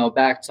of,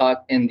 back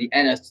talk in the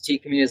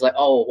NFT community. Is like,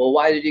 oh, well,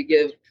 why did you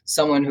give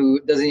someone who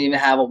doesn't even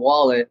have a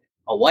wallet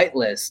a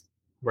whitelist?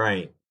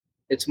 Right.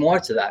 It's more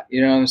to that.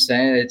 You know what I'm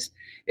saying?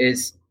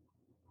 It's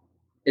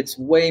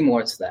way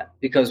more to that,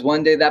 because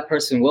one day that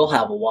person will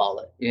have a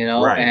wallet,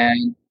 right.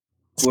 And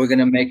we're going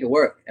to make it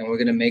work, and we're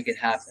going to make it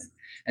happen.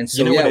 And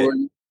so,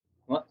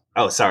 what?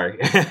 Oh, sorry.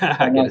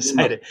 I get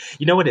excited.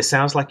 You know what it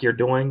sounds like you're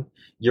doing?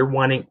 You're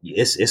wanting,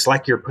 it's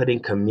like you're putting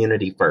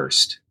community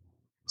first.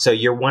 So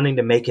you're wanting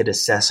to make it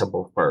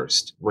accessible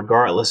first,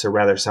 regardless of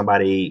whether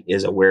somebody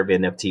is aware of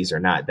NFTs or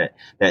not.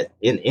 That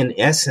in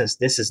essence,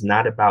 this is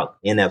not about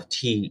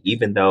NFT,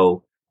 even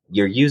though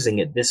you're using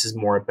it. This is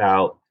more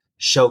about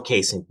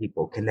showcasing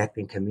people,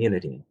 connecting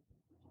community.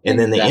 And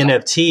then the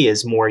NFT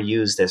is more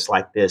used as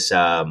like this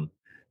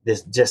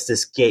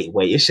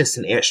gateway. It's just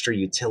an extra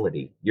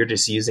utility. You're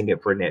just using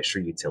it for an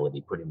extra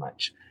utility, pretty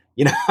much.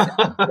 And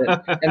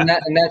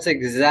that's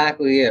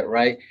exactly it,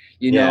 right?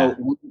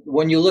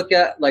 When you look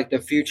at like the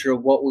future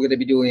of what we're going to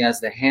be doing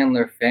as the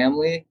handler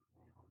family,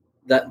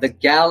 the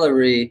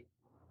gallery,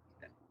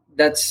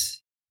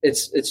 it's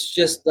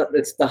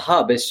the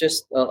hub. It's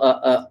just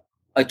a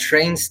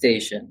train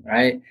station,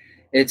 right?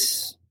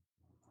 It's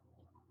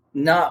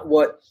not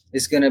what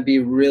is going to be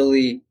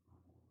really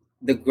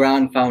the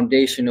ground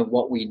foundation of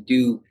what we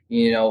do,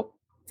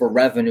 for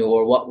revenue,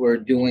 or what we're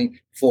doing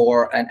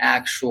for an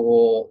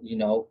actual,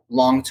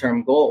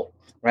 long-term goal,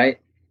 right?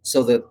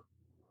 So the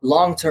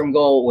long-term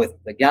goal with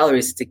the gallery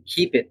is to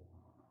keep it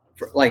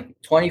for like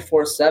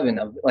 24/7.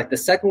 Of like, the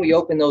second we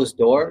open those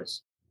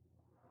doors,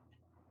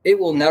 it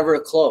will never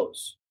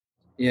close.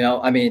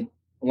 I mean,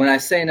 when I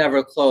say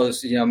never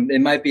close,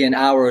 it might be an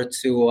hour or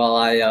two while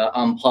I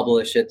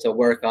unpublish it to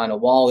work on a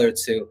wall or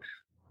two.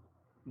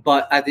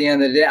 But at the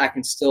end of the day, I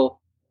can still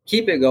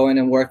keep it going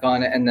and work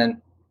on it and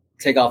then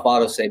take off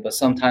autosave. But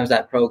sometimes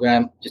that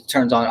program just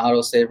turns on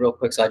autosave real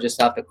quick, so I just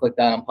have to click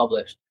that on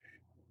publish.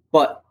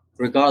 But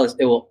regardless,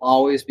 it will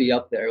always be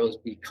up there. It will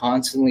be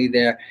constantly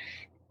there.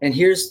 And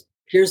here's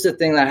the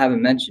thing that I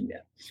haven't mentioned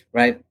yet,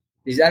 right?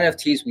 These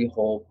NFTs we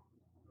hold,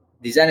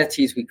 these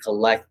NFTs we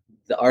collect,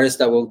 the artists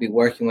that we'll be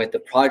working with, the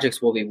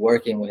projects we'll be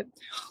working with,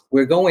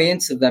 we're going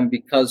into them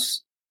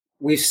because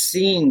we've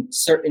seen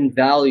certain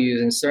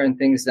values and certain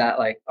things that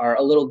like are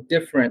a little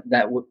different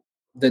that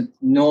the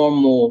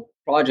normal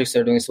projects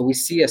are doing. So we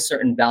see a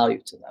certain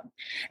value to them.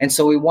 And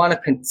so we want to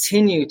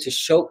continue to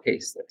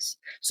showcase this.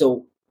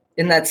 So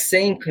in that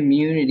same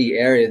community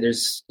area,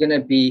 there's going to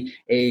be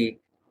a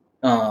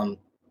kind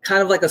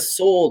of like a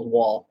sold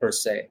wall per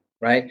se,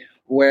 right?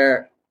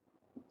 Where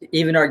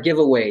even our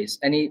giveaways,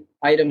 any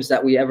items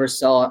that we ever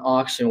sell on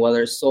auction,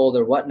 whether it's sold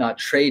or whatnot,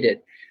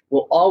 traded,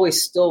 will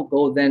always still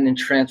go then and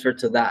transfer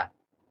to that.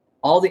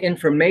 All the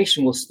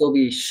information will still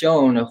be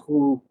shown of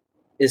who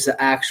is the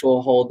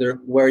actual holder,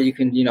 where you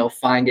can,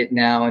 find it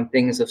now and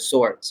things of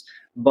sorts.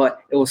 But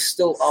it will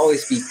still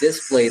always be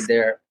displayed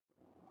there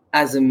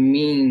as a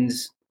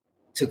means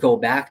to go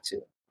back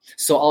to.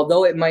 So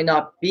although it might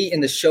not be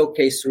in the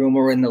showcase room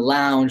or in the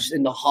lounge,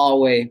 in the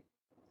hallway,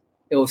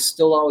 it will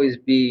still always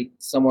be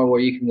somewhere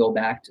where you can go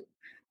back to.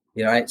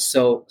 Right?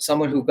 So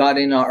someone who got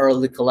in our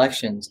early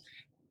collections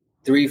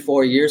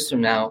 3-4 years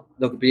from now,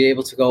 they'll be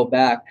able to go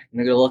back and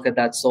they're going to look at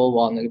that soul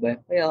wall and they'll be like,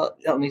 hey,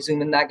 let me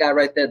zoom in that guy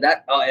right there.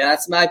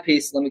 That's my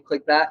piece. Let me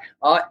click that.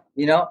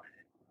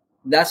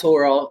 That's what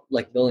we're all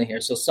like building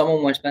here. So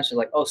someone once mentioned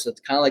like, oh, so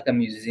it's kind of like a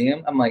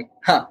museum. I'm like,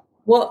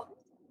 well,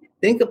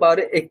 think about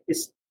it.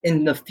 It's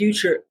in the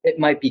future, it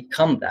might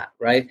become that,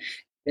 right?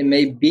 It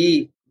may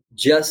be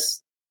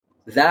just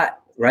that,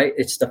 right?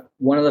 It's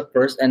one of the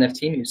first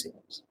NFT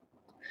museums.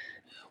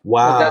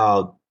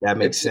 Wow, that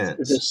makes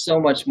sense. There's so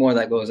much more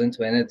that goes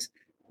into it, and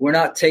we're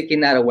not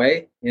taking that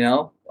away,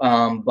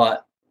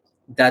 but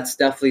that's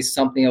definitely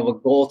something of a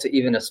goal to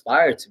even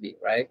aspire to be,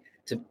 right?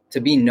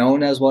 To be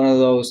known as one of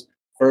those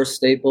first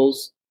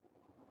staples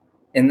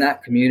in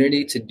that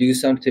community, to do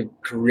something to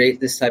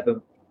create this type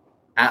of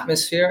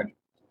atmosphere.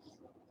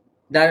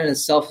 That in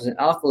itself is an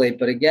accolade,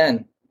 but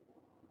again,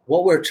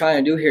 what we're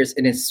trying to do here is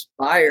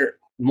inspire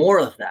more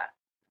of that,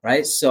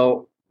 right?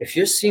 So if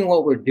you're seeing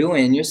what we're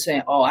doing and you're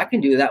saying, oh, I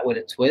can do that with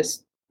a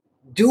twist,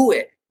 do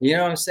it. You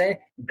know what I'm saying?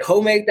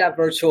 Go make that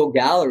virtual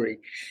gallery.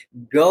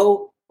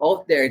 Go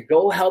out there,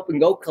 go help and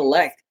go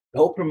collect,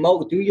 go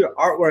promote, do your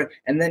artwork,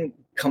 and then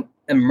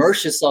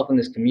immerse yourself in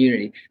this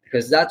community.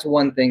 Because that's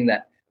one thing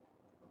that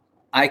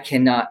I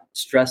cannot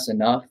stress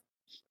enough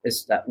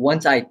is that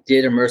once I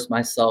did immerse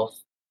myself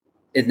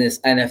in this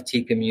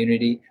NFT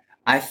community,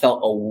 I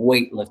felt a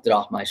weight lifted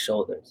off my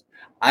shoulders.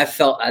 I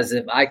felt as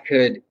if I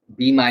could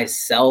be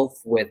myself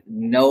with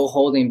no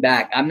holding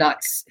back. I'm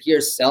not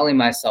here selling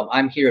myself.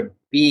 I'm here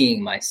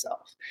being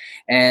myself.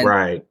 And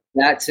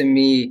that to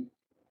me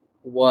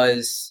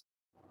was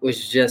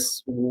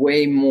just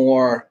way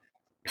more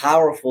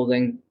powerful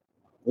than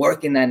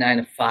working that 9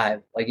 to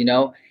 5. Like,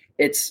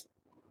 it's,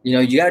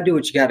 you got to do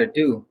what you got to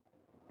do,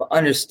 but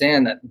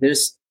understand that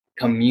this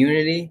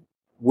community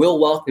will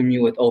welcome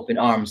you with open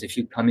arms if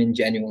you come in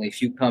genuinely,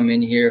 if you come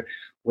in here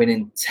with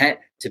intent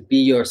to be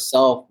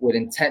yourself, with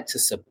intent to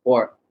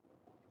support,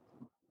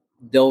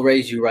 they'll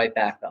raise you right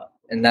back up.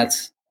 And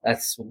that's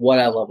what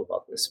I love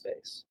about this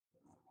space.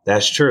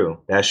 That's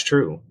true.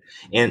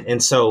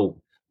 And so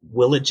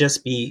will it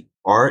just be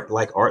art,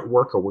 like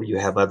artwork, or will you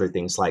have other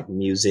things like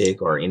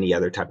music or any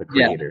other type of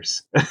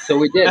creators? Yeah. So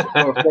we did.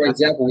 For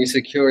example, we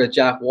secured a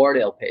Jack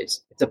Wardale page.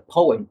 It's a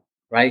poem,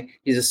 right?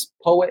 He's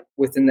a poet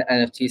within the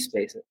NFT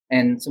space.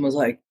 And someone's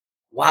like,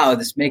 wow,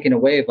 this is making a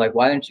wave. Like,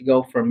 why don't you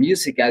go for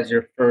music as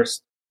your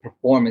first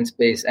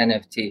performance-based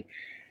NFT?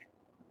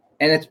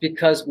 And it's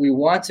because we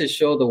want to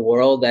show the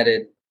world that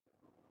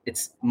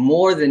it's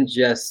more than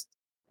just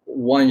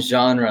one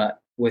genre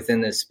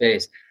within this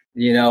space.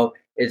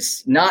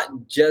 It's not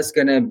just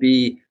going to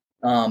be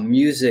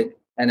music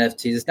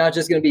NFTs. It's not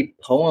just going to be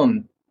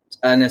poem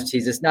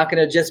NFTs. It's not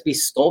going to just be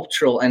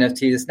sculptural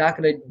NFTs. It's not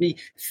going to be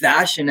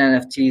fashion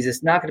NFTs.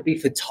 It's not going to be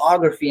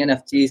photography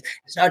NFTs.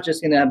 It's not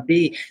just going to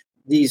be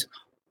these,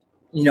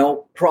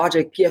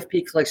 project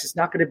PFP collections. It's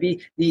not going to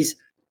be these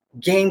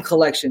game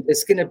collections.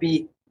 It's going to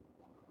be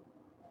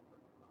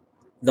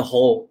the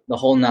whole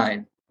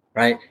 9,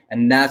 right?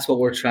 And that's what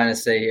we're trying to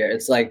say here.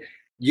 It's like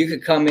you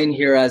could come in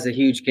here as a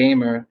huge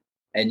gamer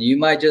and you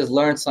might just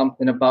learn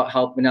something about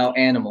helping out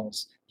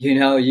animals.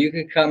 You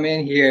could come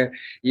in here,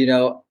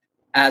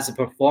 as a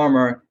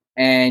performer,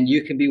 and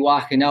you can be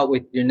walking out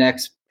with your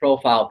next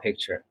profile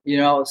picture.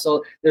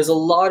 So there's a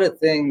lot of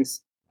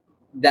things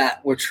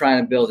that we're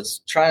trying to build.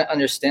 It's trying to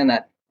understand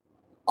that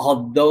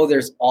although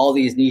there's all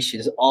these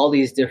niches, all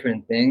these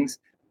different things,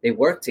 they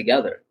work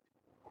together.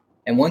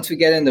 And once we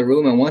get in the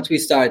room and once we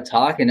start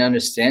talking and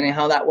understanding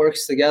how that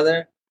works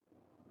together,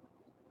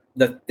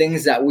 the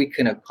things that we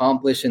can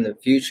accomplish in the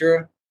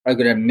future are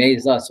going to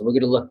amaze us. So we're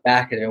going to look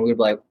back at it and we're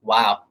like,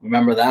 wow,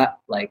 remember that?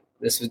 Like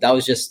that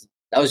was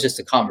just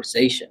a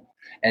conversation.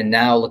 And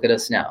now look at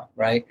us now.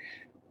 Right.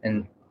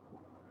 And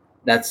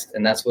that's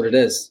what it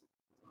is.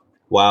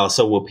 Wow.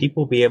 So will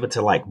people be able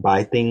to like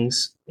buy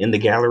things in the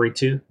gallery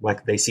too?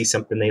 Like they see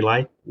something they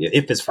like,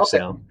 if it's for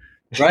sale.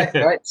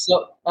 Right.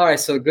 So, all right.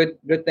 So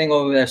good thing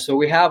over there. So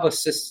we have a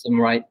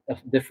system, right, of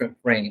different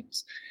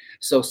frames.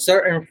 So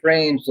certain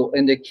frames will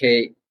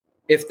indicate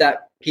if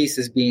that piece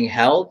is being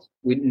held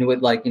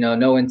with like,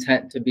 no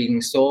intent to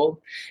being sold,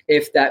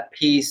 if that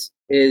piece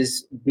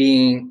is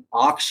being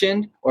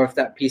auctioned, or if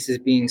that piece is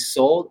being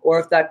sold, or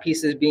if that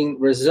piece is being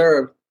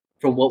reserved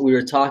for what we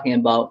were talking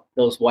about,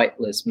 those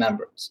whitelist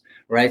members,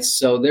 right?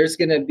 So there's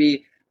going to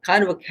be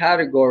kind of a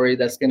category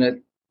that's going to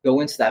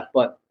go into that.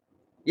 But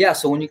yeah,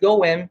 so when you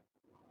go in,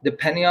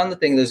 depending on the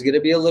thing, there's going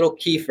to be a little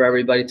key for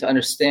everybody to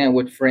understand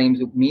what frames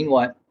mean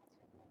what,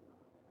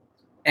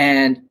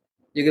 and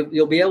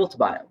you'll be able to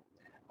buy them.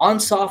 On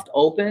soft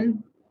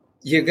open,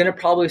 you're going to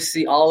probably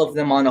see all of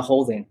them on a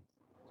holding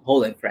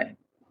frame,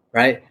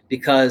 right?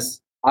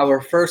 Because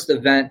our first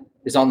event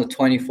is on the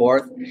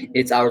 24th.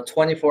 It's our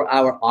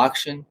 24-hour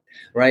auction,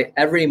 right?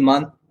 Every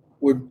month,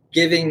 we're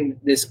giving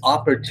this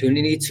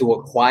opportunity to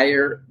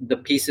acquire the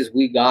pieces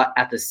we got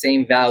at the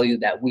same value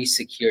that we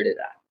secured it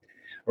at.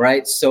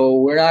 Right. So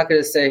we're not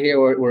going to say here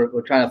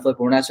we're trying to flip.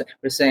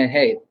 We're saying,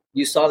 hey,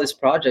 you saw this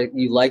project,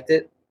 you liked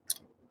it,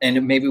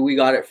 and maybe we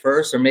got it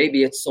first, or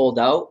maybe it's sold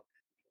out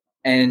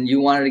and you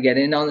wanted to get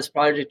in on this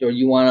project, or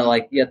you want to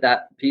like get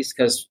that piece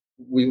because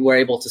we were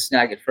able to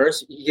snag it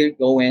first. You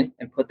go in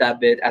and put that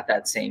bid at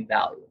that same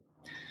value.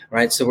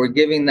 Right. So we're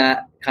giving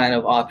that kind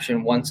of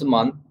option once a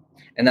month,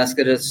 and that's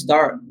going to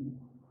start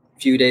a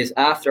few days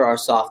after our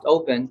soft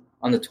open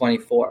on the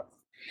 24th.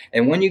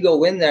 And when you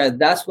go in there,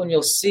 that's when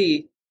you'll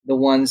see the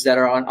ones that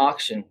are on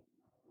auction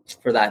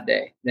for that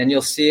day. Then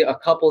you'll see a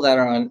couple that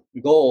are on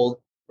gold,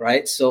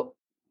 right? So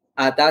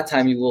at that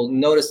time, you will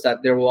notice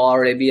that there will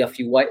already be a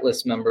few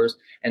whitelist members,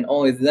 and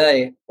only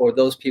they or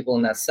those people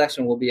in that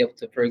section will be able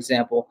to, for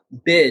example,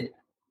 bid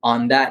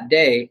on that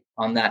day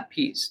on that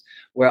piece,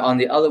 where on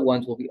the other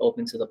ones will be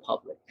open to the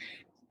public.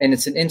 And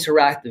it's an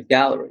interactive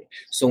gallery.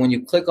 So when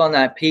you click on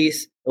that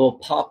piece, it will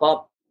pop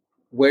up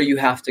where you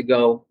have to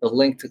go, the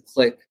link to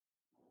click,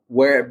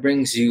 where it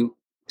brings you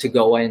to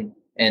go in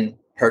and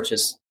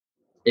purchase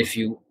if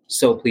you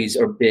so please,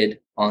 or bid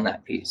on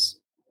that piece.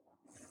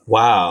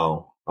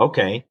 Wow.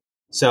 Okay.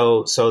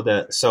 So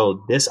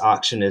this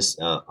auction is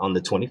on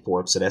the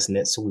 24th. So that's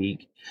next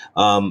week.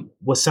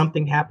 Was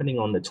something happening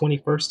on the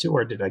 21st too,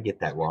 or did I get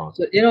that wrong?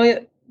 So,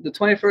 the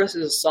 21st is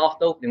a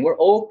soft opening. We're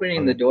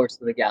opening the doors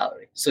to the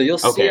gallery. So you'll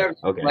see,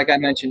 like I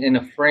mentioned, in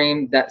a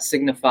frame that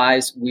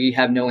signifies we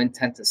have no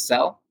intent to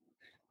sell,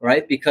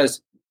 right?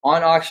 Because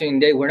on auctioning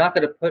day, we're not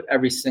going to put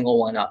every single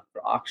one up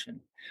for auction.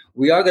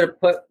 We are going to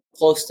put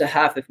close to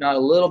half, if not a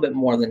little bit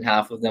more than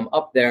half of them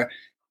up there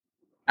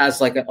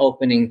as like an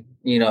opening,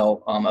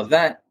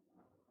 event.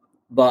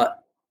 But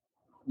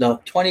the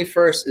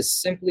 21st is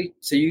simply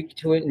so you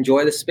to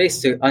enjoy the space,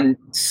 to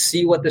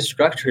see what the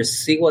structure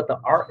is, see what the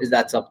art is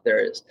that's up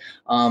there is.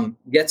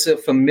 Get to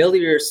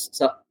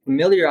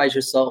familiarize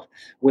yourself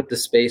with the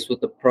space,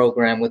 with the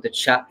program, with the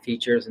chat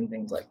features and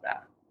things like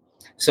that.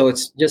 So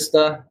it's just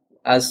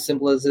as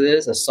simple as it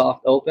is, a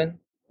soft open,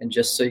 and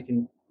just so you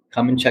can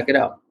come and check it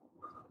out.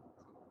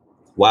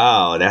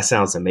 Wow, that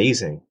sounds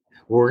amazing.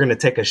 We're going to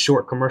take a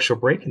short commercial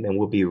break, and then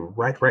we'll be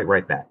right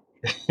back.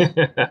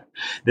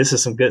 This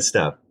is some good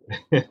stuff.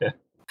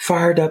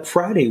 Fired Up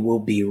Friday will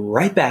be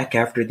right back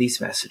after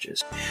these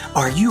messages.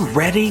 Are you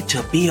ready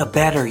to be a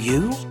better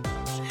you?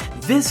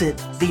 Visit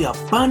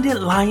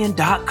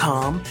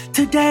theabundantlion.com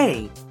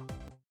today.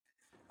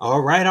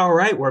 All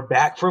right. We're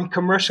back from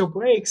commercial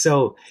break.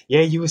 So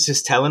yeah, you was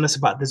just telling us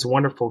about this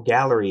wonderful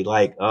gallery.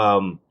 Like,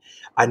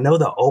 I know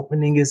the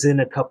opening is in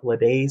a couple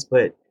of days,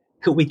 but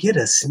could we get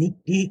a sneak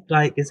peek?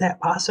 Like, is that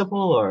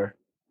possible? Or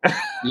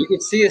you can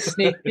see a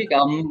sneak peek.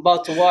 I'm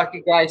about to walk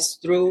you guys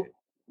through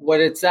what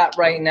it's at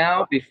right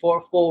now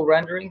before full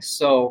rendering.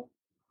 So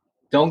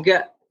don't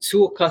get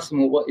too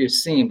accustomed with what you're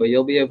seeing, but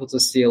you'll be able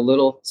to see a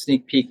little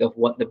sneak peek of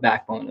what the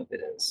backbone of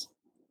it is.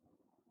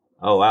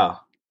 Oh, wow.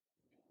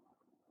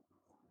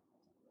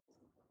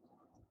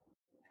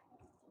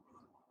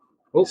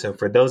 Ooh. So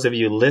for those of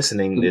you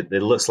listening, it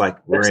looks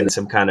like we're in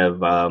some kind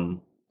of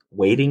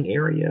waiting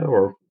area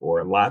or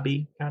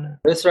lobby kind of.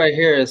 This right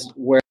here is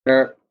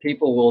where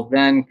people will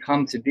then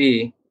come to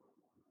be.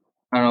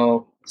 I don't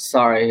know.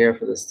 Sorry here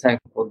for this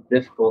technical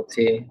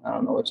difficulty. I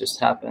don't know what just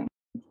happened.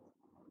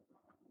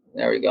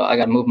 There we go. I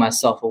got to move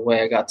myself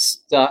away. I got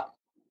stuck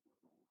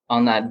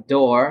on that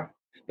door.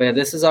 But yeah,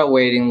 this is our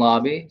waiting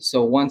lobby.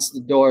 So once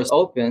the door is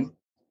open,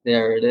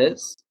 there it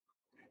is.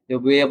 You'll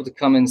be able to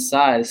come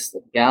inside. It's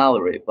the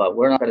gallery, but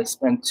we're not going to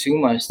spend too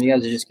much. You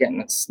guys are just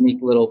getting a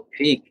sneak little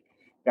peek.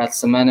 Got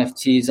some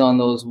NFTs on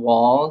those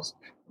walls.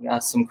 We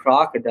got some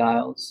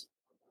crocodiles.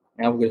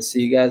 And we're going to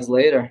see you guys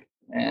later.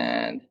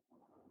 And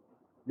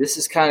this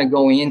is kind of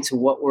going into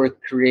what we're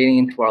creating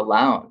into our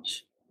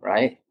lounge.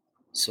 right?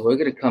 So we're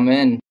going to come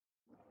in.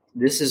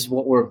 This is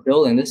what we're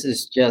building. This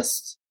is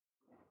just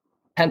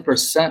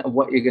 10% of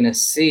what you're going to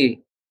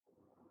see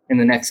in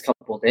the next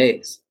couple of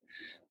days.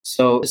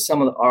 So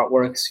some of the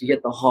artworks, you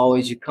get the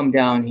hallways, you come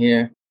down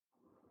here.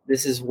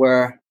 This is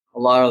where a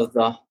lot of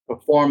the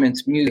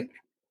performance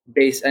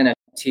music-based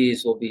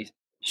NFTs will be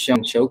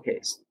shown,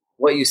 showcased.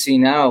 What you see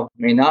now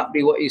may not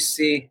be what you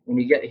see when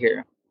you get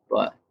here,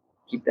 but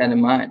keep that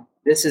in mind.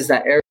 This is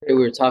that area we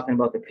were talking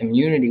about, the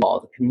community wall,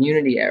 the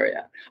community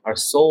area, our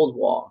sold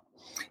wall.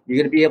 You're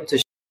going to be able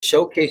to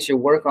showcase your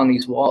work on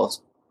these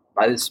walls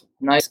by this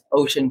nice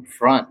ocean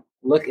front.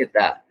 Look at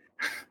that.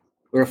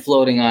 We're a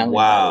floating island.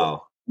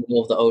 Wow. In the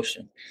middle of the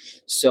ocean.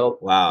 So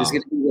wow. There's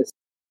going to be this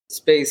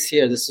space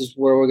here. This is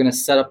where we're going to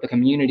set up the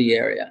community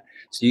area.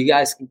 So you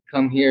guys can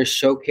come here,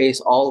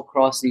 showcase all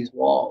across these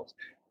walls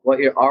what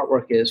your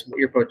artwork is, what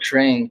you're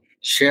portraying,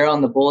 share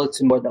on the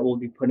bulletin board that we'll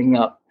be putting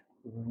up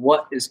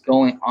what is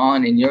going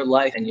on in your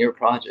life and your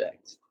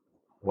project.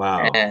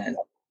 Wow. And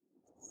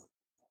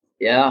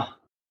yeah.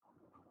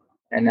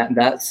 And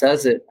that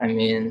says it. I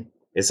mean,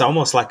 it's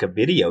almost like a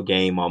video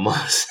game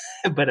almost,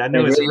 but I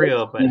know it's really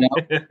real. But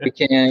we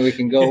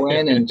can go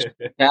in and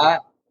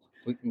chat.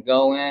 We can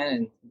go in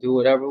and do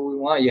whatever we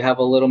want. You have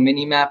a little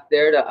mini map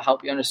there to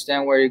help you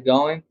understand where you're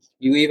going.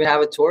 You even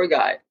have a tour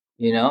guide,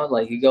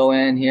 like you go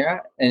in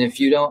here, and if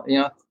you don't,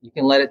 you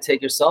can let it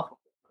take yourself,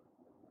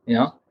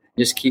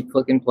 just keep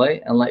clicking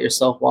play and let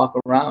yourself walk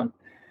around.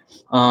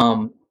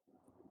 But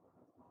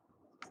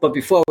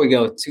before we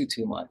go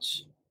too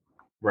much.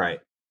 Right.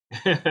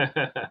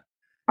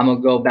 I'm going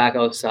to go back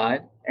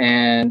outside,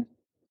 and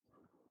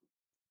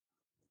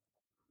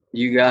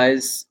you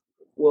guys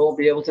will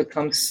be able to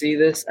come see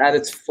this at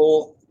its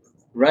full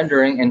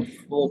rendering and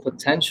full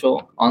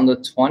potential on the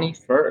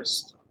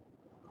 21st.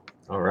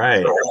 All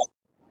right.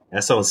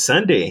 That's on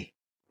Sunday.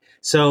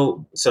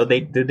 So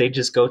did they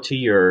just go to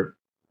your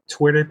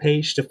Twitter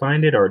page to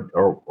find it,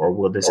 or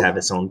will this have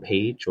its own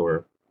page,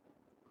 or?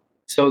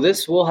 So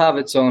this will have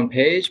its own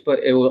page, but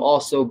it will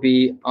also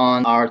be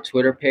on our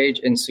Twitter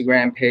page,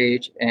 Instagram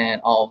page,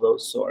 and all of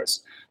those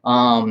sorts.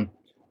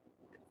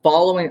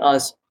 Following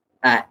us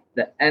at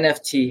the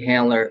NFT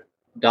Handler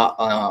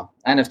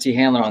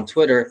on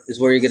Twitter is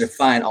where you're going to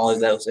find all of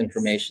those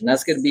information.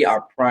 That's going to be our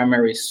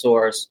primary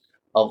source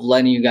of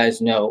letting you guys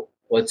know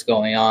what's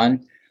going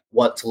on,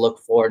 what to look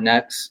for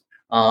next,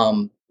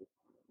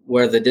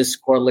 where the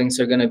Discord links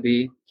are going to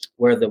be,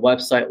 where the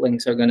website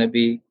links are going to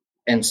be,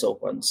 and so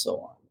forth and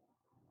so on.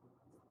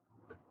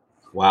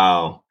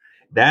 Wow.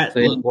 That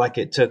looked like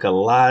it took a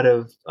lot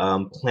of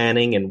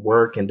planning and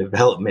work and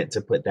development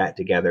to put that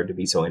together to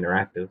be so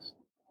interactive.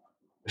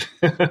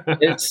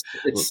 It's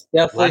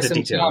definitely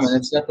some time, and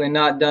it's definitely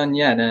not done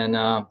yet. And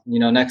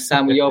next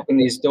time we open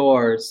these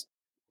doors,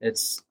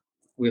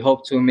 we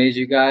hope to amaze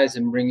you guys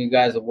and bring you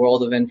guys a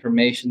world of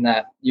information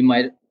that you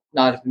might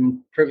not have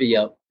been privy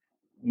of.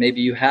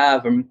 Maybe you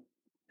have,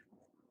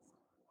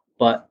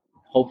 but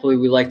hopefully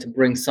we like to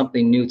bring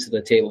something new to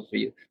the table for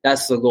you.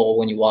 That's the goal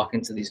when you walk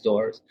into these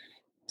doors,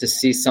 to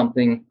see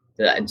something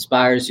that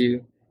inspires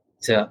you,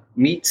 to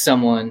meet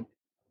someone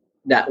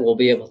that will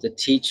be able to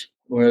teach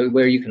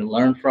where you can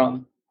learn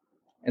from.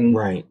 And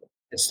right.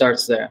 It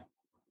starts there.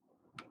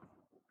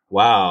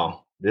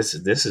 Wow. This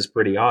is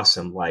pretty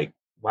awesome. Like,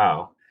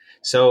 wow.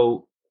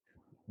 So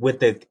with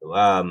the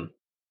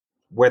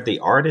where the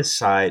artist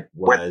side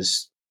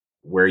was,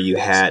 where you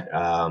had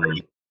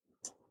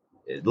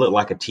it looked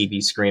like a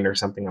TV screen or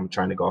something. I'm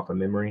trying to go off of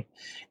memory.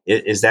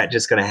 Is that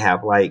just going to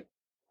have like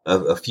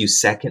a few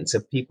seconds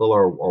of people,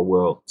 or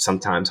will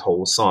sometimes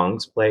whole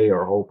songs play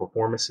or whole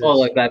performances? Oh,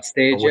 like that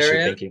stage area?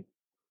 You're thinking?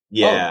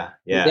 Yeah,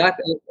 yeah.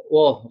 Exactly.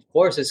 Well, of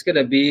course, it's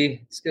gonna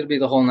be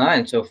the whole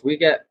nine. So if we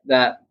get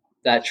that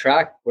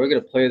track, we're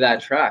gonna play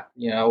that track.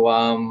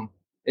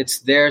 It's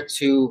there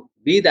to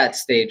be that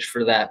stage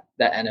for that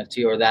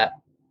NFT or that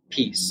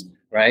piece,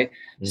 right?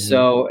 Mm-hmm.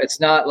 So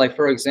it's not like,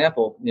 for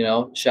example,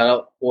 shout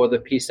out for the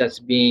piece that's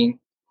being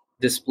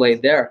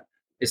displayed there.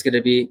 It's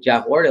gonna be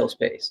Jack Wardale's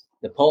piece,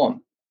 the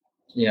poem.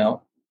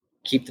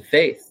 Keep the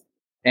faith,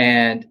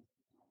 and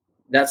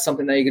that's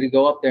something that you're gonna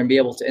go up there and be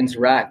able to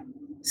interact.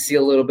 See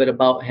a little bit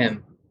about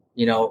him,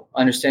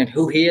 understand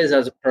who he is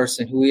as a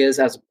person, who he is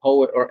as a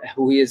poet, or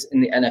who he is in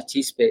the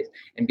NFT space,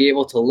 and be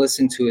able to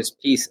listen to his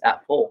piece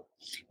at full.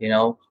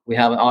 We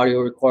have an audio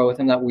recorder with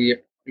him that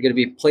we're going to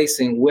be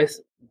placing with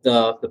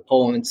the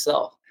poem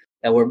itself,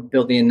 that we're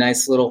building a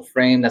nice little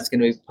frame that's going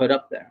to be put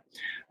up there,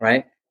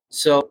 right?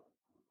 So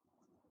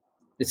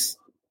it's,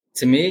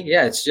 to me,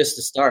 it's just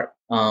a start.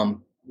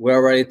 We're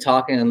already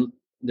talking, and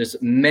there's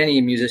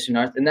many musician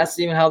artists, and that's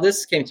even how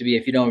this came to be.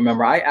 If you don't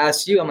remember, I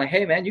asked you, I'm like,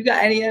 hey man, you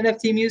got any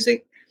NFT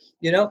music?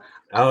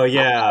 Oh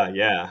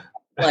yeah.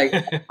 Like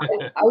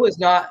I was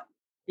not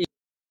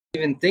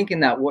even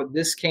thinking that what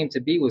this came to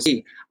be was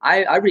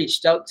I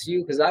reached out to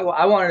you because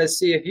I wanted to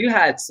see if you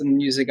had some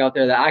music out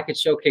there that I could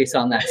showcase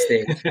on that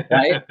stage,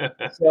 right?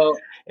 So,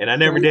 And I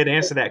never did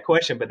answer that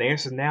question, but the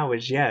answer now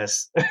is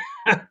yes.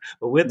 But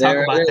we'll talk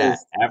there about it that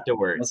is.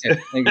 afterwards. Okay,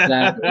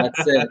 exactly.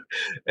 That's it.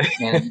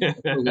 And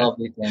it's a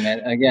lovely thing,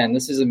 man. Again,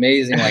 this is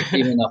amazing. Like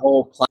even the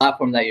whole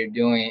platform that you're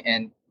doing,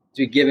 and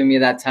to giving me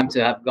that time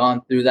to have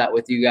gone through that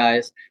with you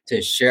guys,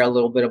 to share a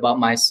little bit about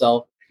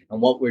myself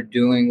and what we're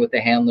doing with the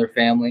Handler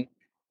family,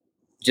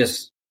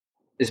 just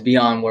is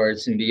beyond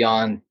words and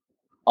beyond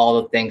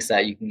all the things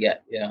that you can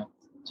get.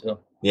 So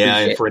Yeah, and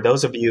appreciate it. for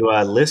those of you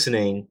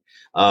listening,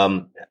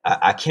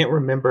 I can't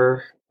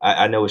remember.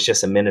 I know it's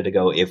just a minute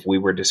ago if we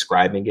were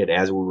describing it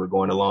as we were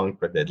going along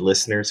for the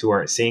listeners who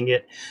aren't seeing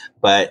it,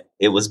 but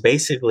it was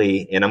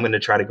basically, and I'm going to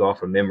try to go off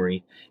from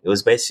memory. It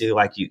was basically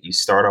like you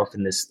start off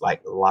in this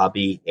like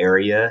lobby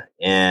area,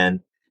 and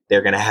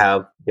they're going to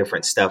have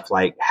different stuff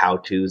like how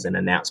tos and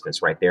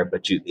announcements right there.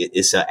 But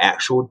it's an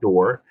actual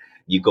door.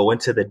 You go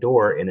into the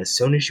door, and as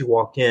soon as you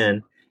walk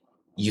in,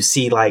 you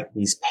see like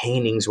these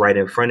paintings right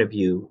in front of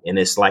you, and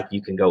it's like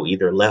you can go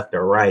either left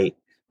or right,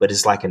 but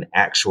it's like an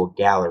actual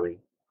gallery.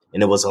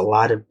 And there was a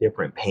lot of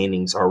different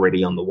paintings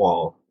already on the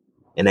wall.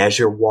 And as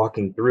you're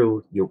walking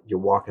through, you're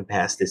walking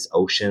past this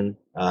ocean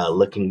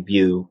looking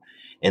view.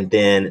 And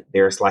then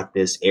there's like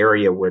this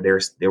area where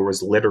there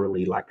was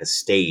literally like a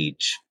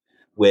stage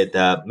with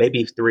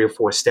maybe 3 or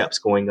 4 steps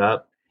going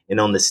up. And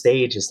on the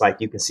stage, it's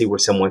like you can see where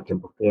someone can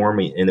perform.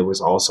 And there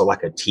was also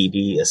like a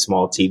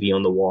small TV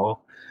on the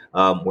wall,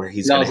 where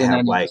he's That going was to an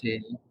have like,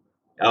 NFT.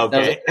 That was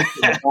okay.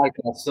 a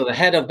podcast. So the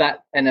head of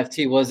that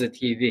NFT was a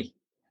TV.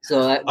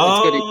 So it's good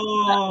to keep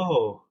that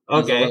Oh,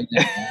 as a okay.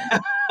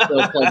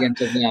 little plug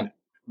into them.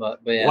 But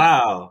yeah.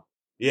 Wow.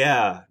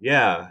 Yeah,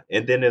 yeah.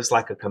 And then there's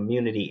like a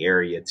community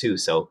area too.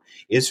 So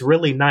it's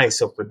really nice.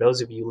 So for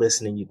those of you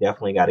listening, you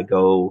definitely got to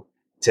go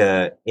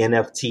to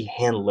NFT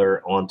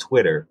Handler on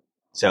Twitter.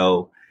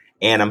 So,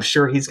 and I'm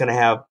sure he's going to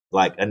have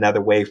like another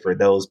way for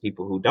those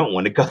people who don't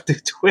want to go through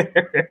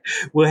Twitter.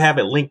 We'll have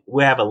it linked.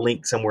 We'll have a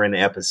link somewhere in the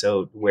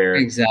episode where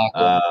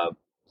Exactly.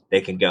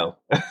 they can go.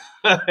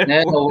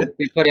 And we'll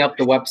be putting up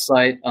the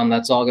website.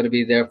 That's all going to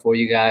be there for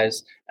you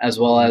guys, as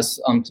well as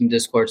some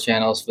Discord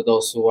channels for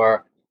those who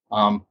are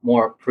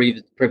more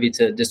privy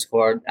to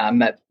Discord. I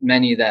met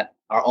many that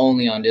are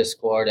only on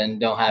Discord and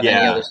don't have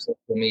any other Yeah. social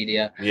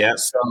media. Yep.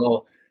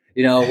 So,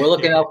 we're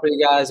looking out for you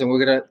guys, and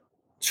we're going to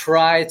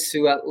try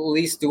to at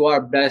least do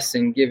our best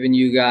in giving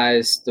you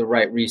guys the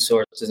right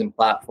resources and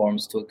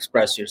platforms to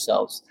express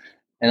yourselves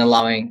and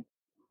allowing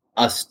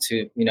us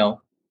to,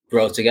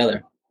 grow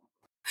together.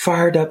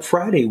 Fired Up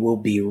Friday will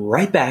be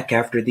right back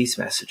after these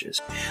messages.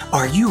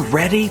 Are you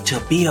ready to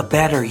be a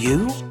better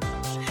you?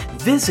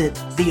 Visit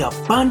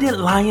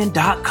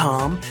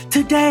theabundantlion.com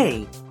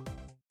today.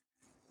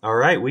 All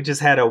right, we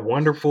just had a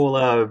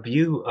wonderful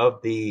view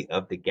of the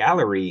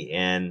gallery,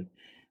 and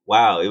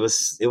wow, it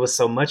was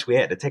so much we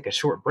had to take a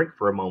short break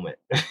for a moment.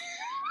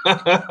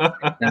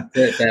 That's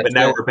it. But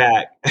now we're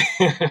back.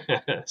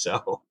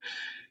 So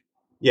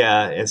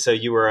yeah, and so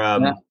you were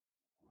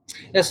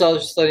so I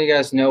was just letting you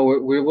guys know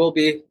we will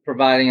be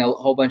providing a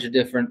whole bunch of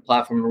different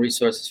platform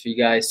resources for you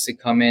guys to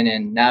come in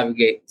and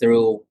navigate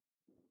through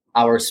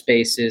our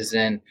spaces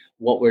and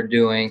what we're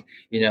doing,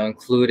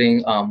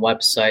 including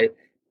website,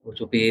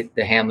 which will be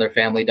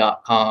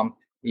thehandlerfamily.com,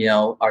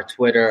 our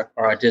Twitter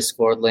or our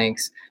Discord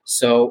links.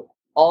 So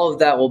all of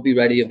that will be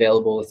ready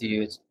available with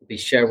you. It's be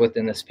shared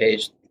within this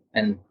page.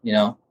 And,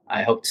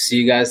 I hope to see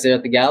you guys there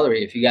at the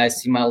gallery. If you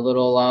guys see my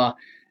little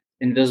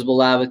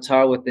invisible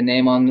avatar with the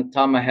name on the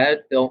top of my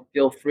head,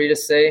 feel free to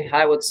say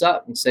hi, what's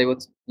up, and say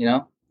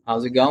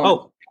how's it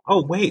going.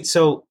 Oh wait,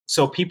 so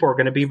people are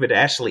going to be able to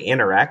actually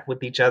interact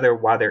with each other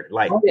while they're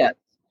like yeah.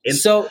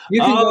 So you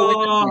can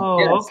go in as a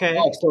guest. Okay.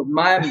 So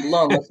mind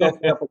blown. Let's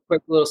open up a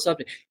quick little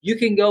subject. You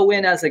can go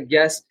in as a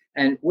guest,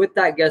 and with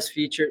that guest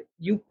feature,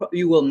 you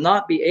will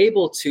not be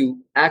able to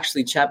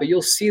actually chat, but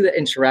you'll see the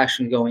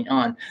interaction going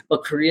on.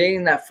 But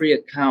creating that free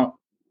account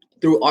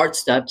through Art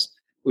Steps,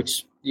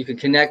 which you can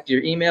connect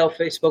your email,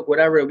 Facebook,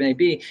 whatever it may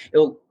be, it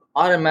will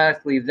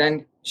automatically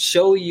then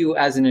show you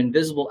as an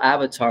invisible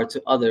avatar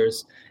to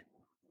others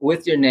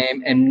with your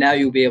name, and now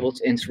you'll be able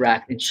to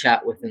interact and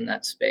chat within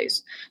that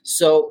space.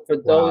 So for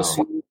those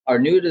who are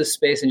new to the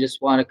space and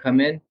just want to come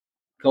in,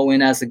 go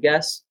in as a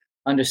guest,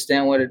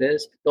 understand what it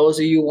is. Those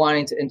of you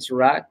wanting to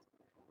interact,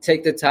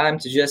 take the time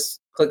to just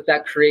click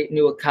that create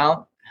new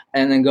account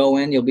and then go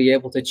in. You'll be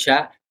able to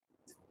chat.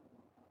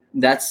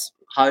 That's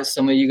how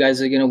some of you guys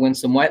are going to win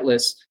some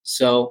whitelists.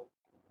 So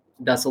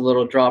that's a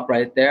little drop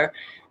right there.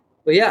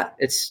 But yeah,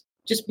 it's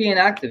just being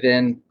active,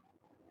 and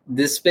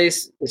this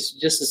space is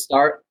just a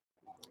start.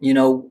 We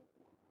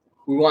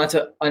want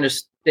to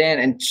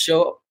understand and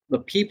show the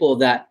people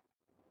that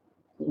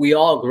we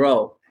all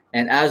grow.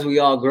 And as we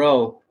all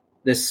grow,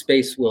 this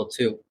space will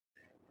too.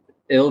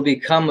 It will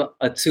become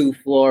a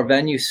 2-floor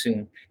venue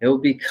soon. It will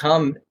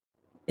become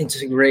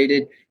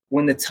integrated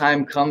when the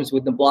time comes,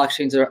 when the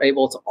blockchains are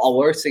able to all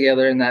work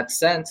together in that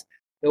sense.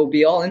 It will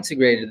be all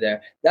integrated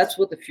there. That's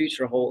what the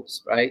future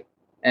holds, right?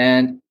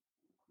 And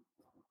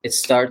it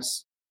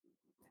starts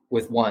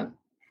with one,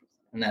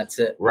 and that's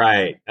it.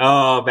 Right.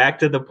 Oh, back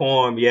to the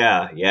poem.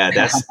 Yeah. Yeah.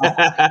 That's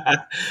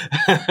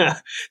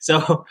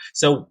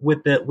so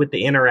with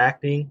the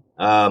interacting,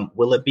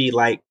 will it be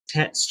like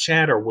text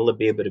chat or will it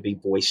be able to be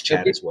voice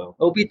chat as well?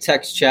 It'll be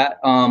text chat.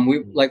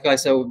 Like I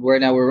said,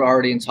 right now we're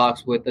already in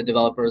talks with the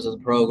developers of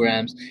the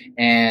programs,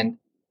 and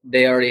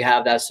they already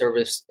have that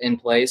service in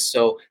place.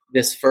 So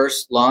this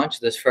first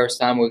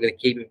time, we're going to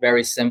keep it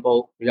very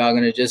simple. We are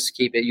going to just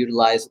keep it,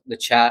 utilize the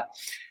chat.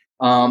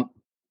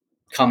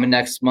 Coming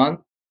next month,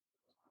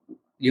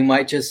 you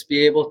might just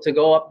be able to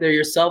go up there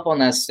yourself on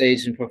that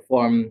stage and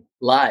perform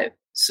live.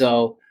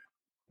 So,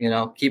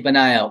 keep an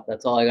eye out.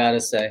 That's all I got to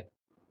say.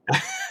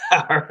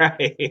 All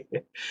right.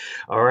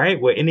 All right.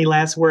 Well, any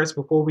last words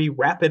before we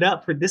wrap it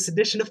up for this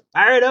edition of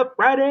Fired Up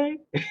Friday?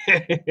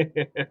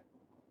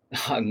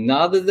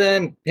 Other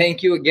than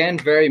thank you again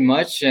very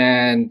much.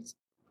 And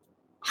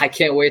I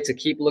can't wait to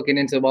keep looking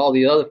into all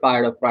the other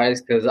Fired Up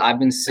Fridays, because I've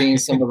been seeing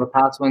some of the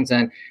past ones,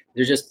 and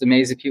they're just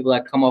amazing people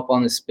that come up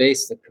on the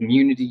space. The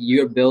community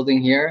you're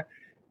building here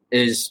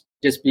is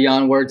just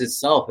beyond words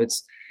itself.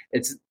 It's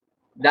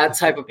that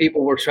type of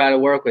people we're trying to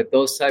work with,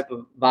 those type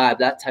of vibe,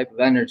 that type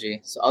of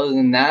energy. So other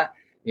than that,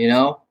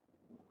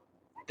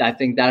 I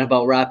think that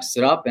about wraps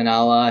it up, and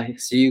I'll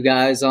see you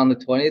guys on the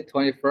 20th,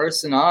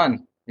 21st and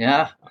on.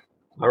 Yeah.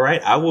 All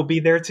right. I will be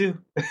there too.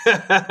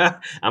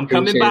 I'm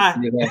coming by.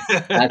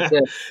 That's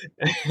it.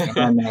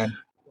 Man.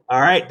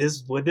 All right.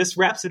 This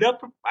wraps it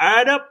up for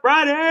Fired Up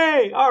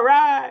Friday. All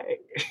right.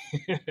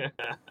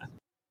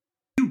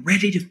 You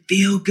ready to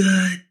feel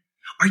good?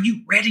 Are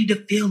you ready to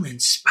feel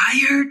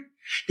inspired?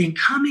 Then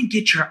come and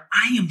get your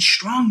I Am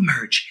Strong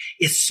merch.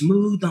 It's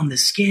smooth on the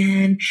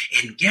skin.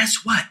 And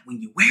guess what?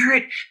 When you wear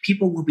it,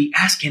 people will be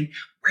asking,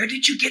 where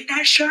did you get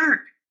that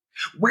shirt?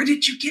 Where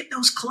did you get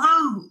those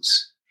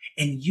clothes?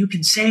 And you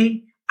can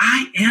say,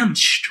 I am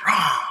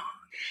strong.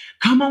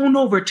 Come on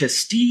over to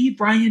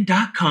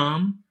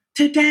steveryan.com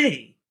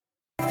today.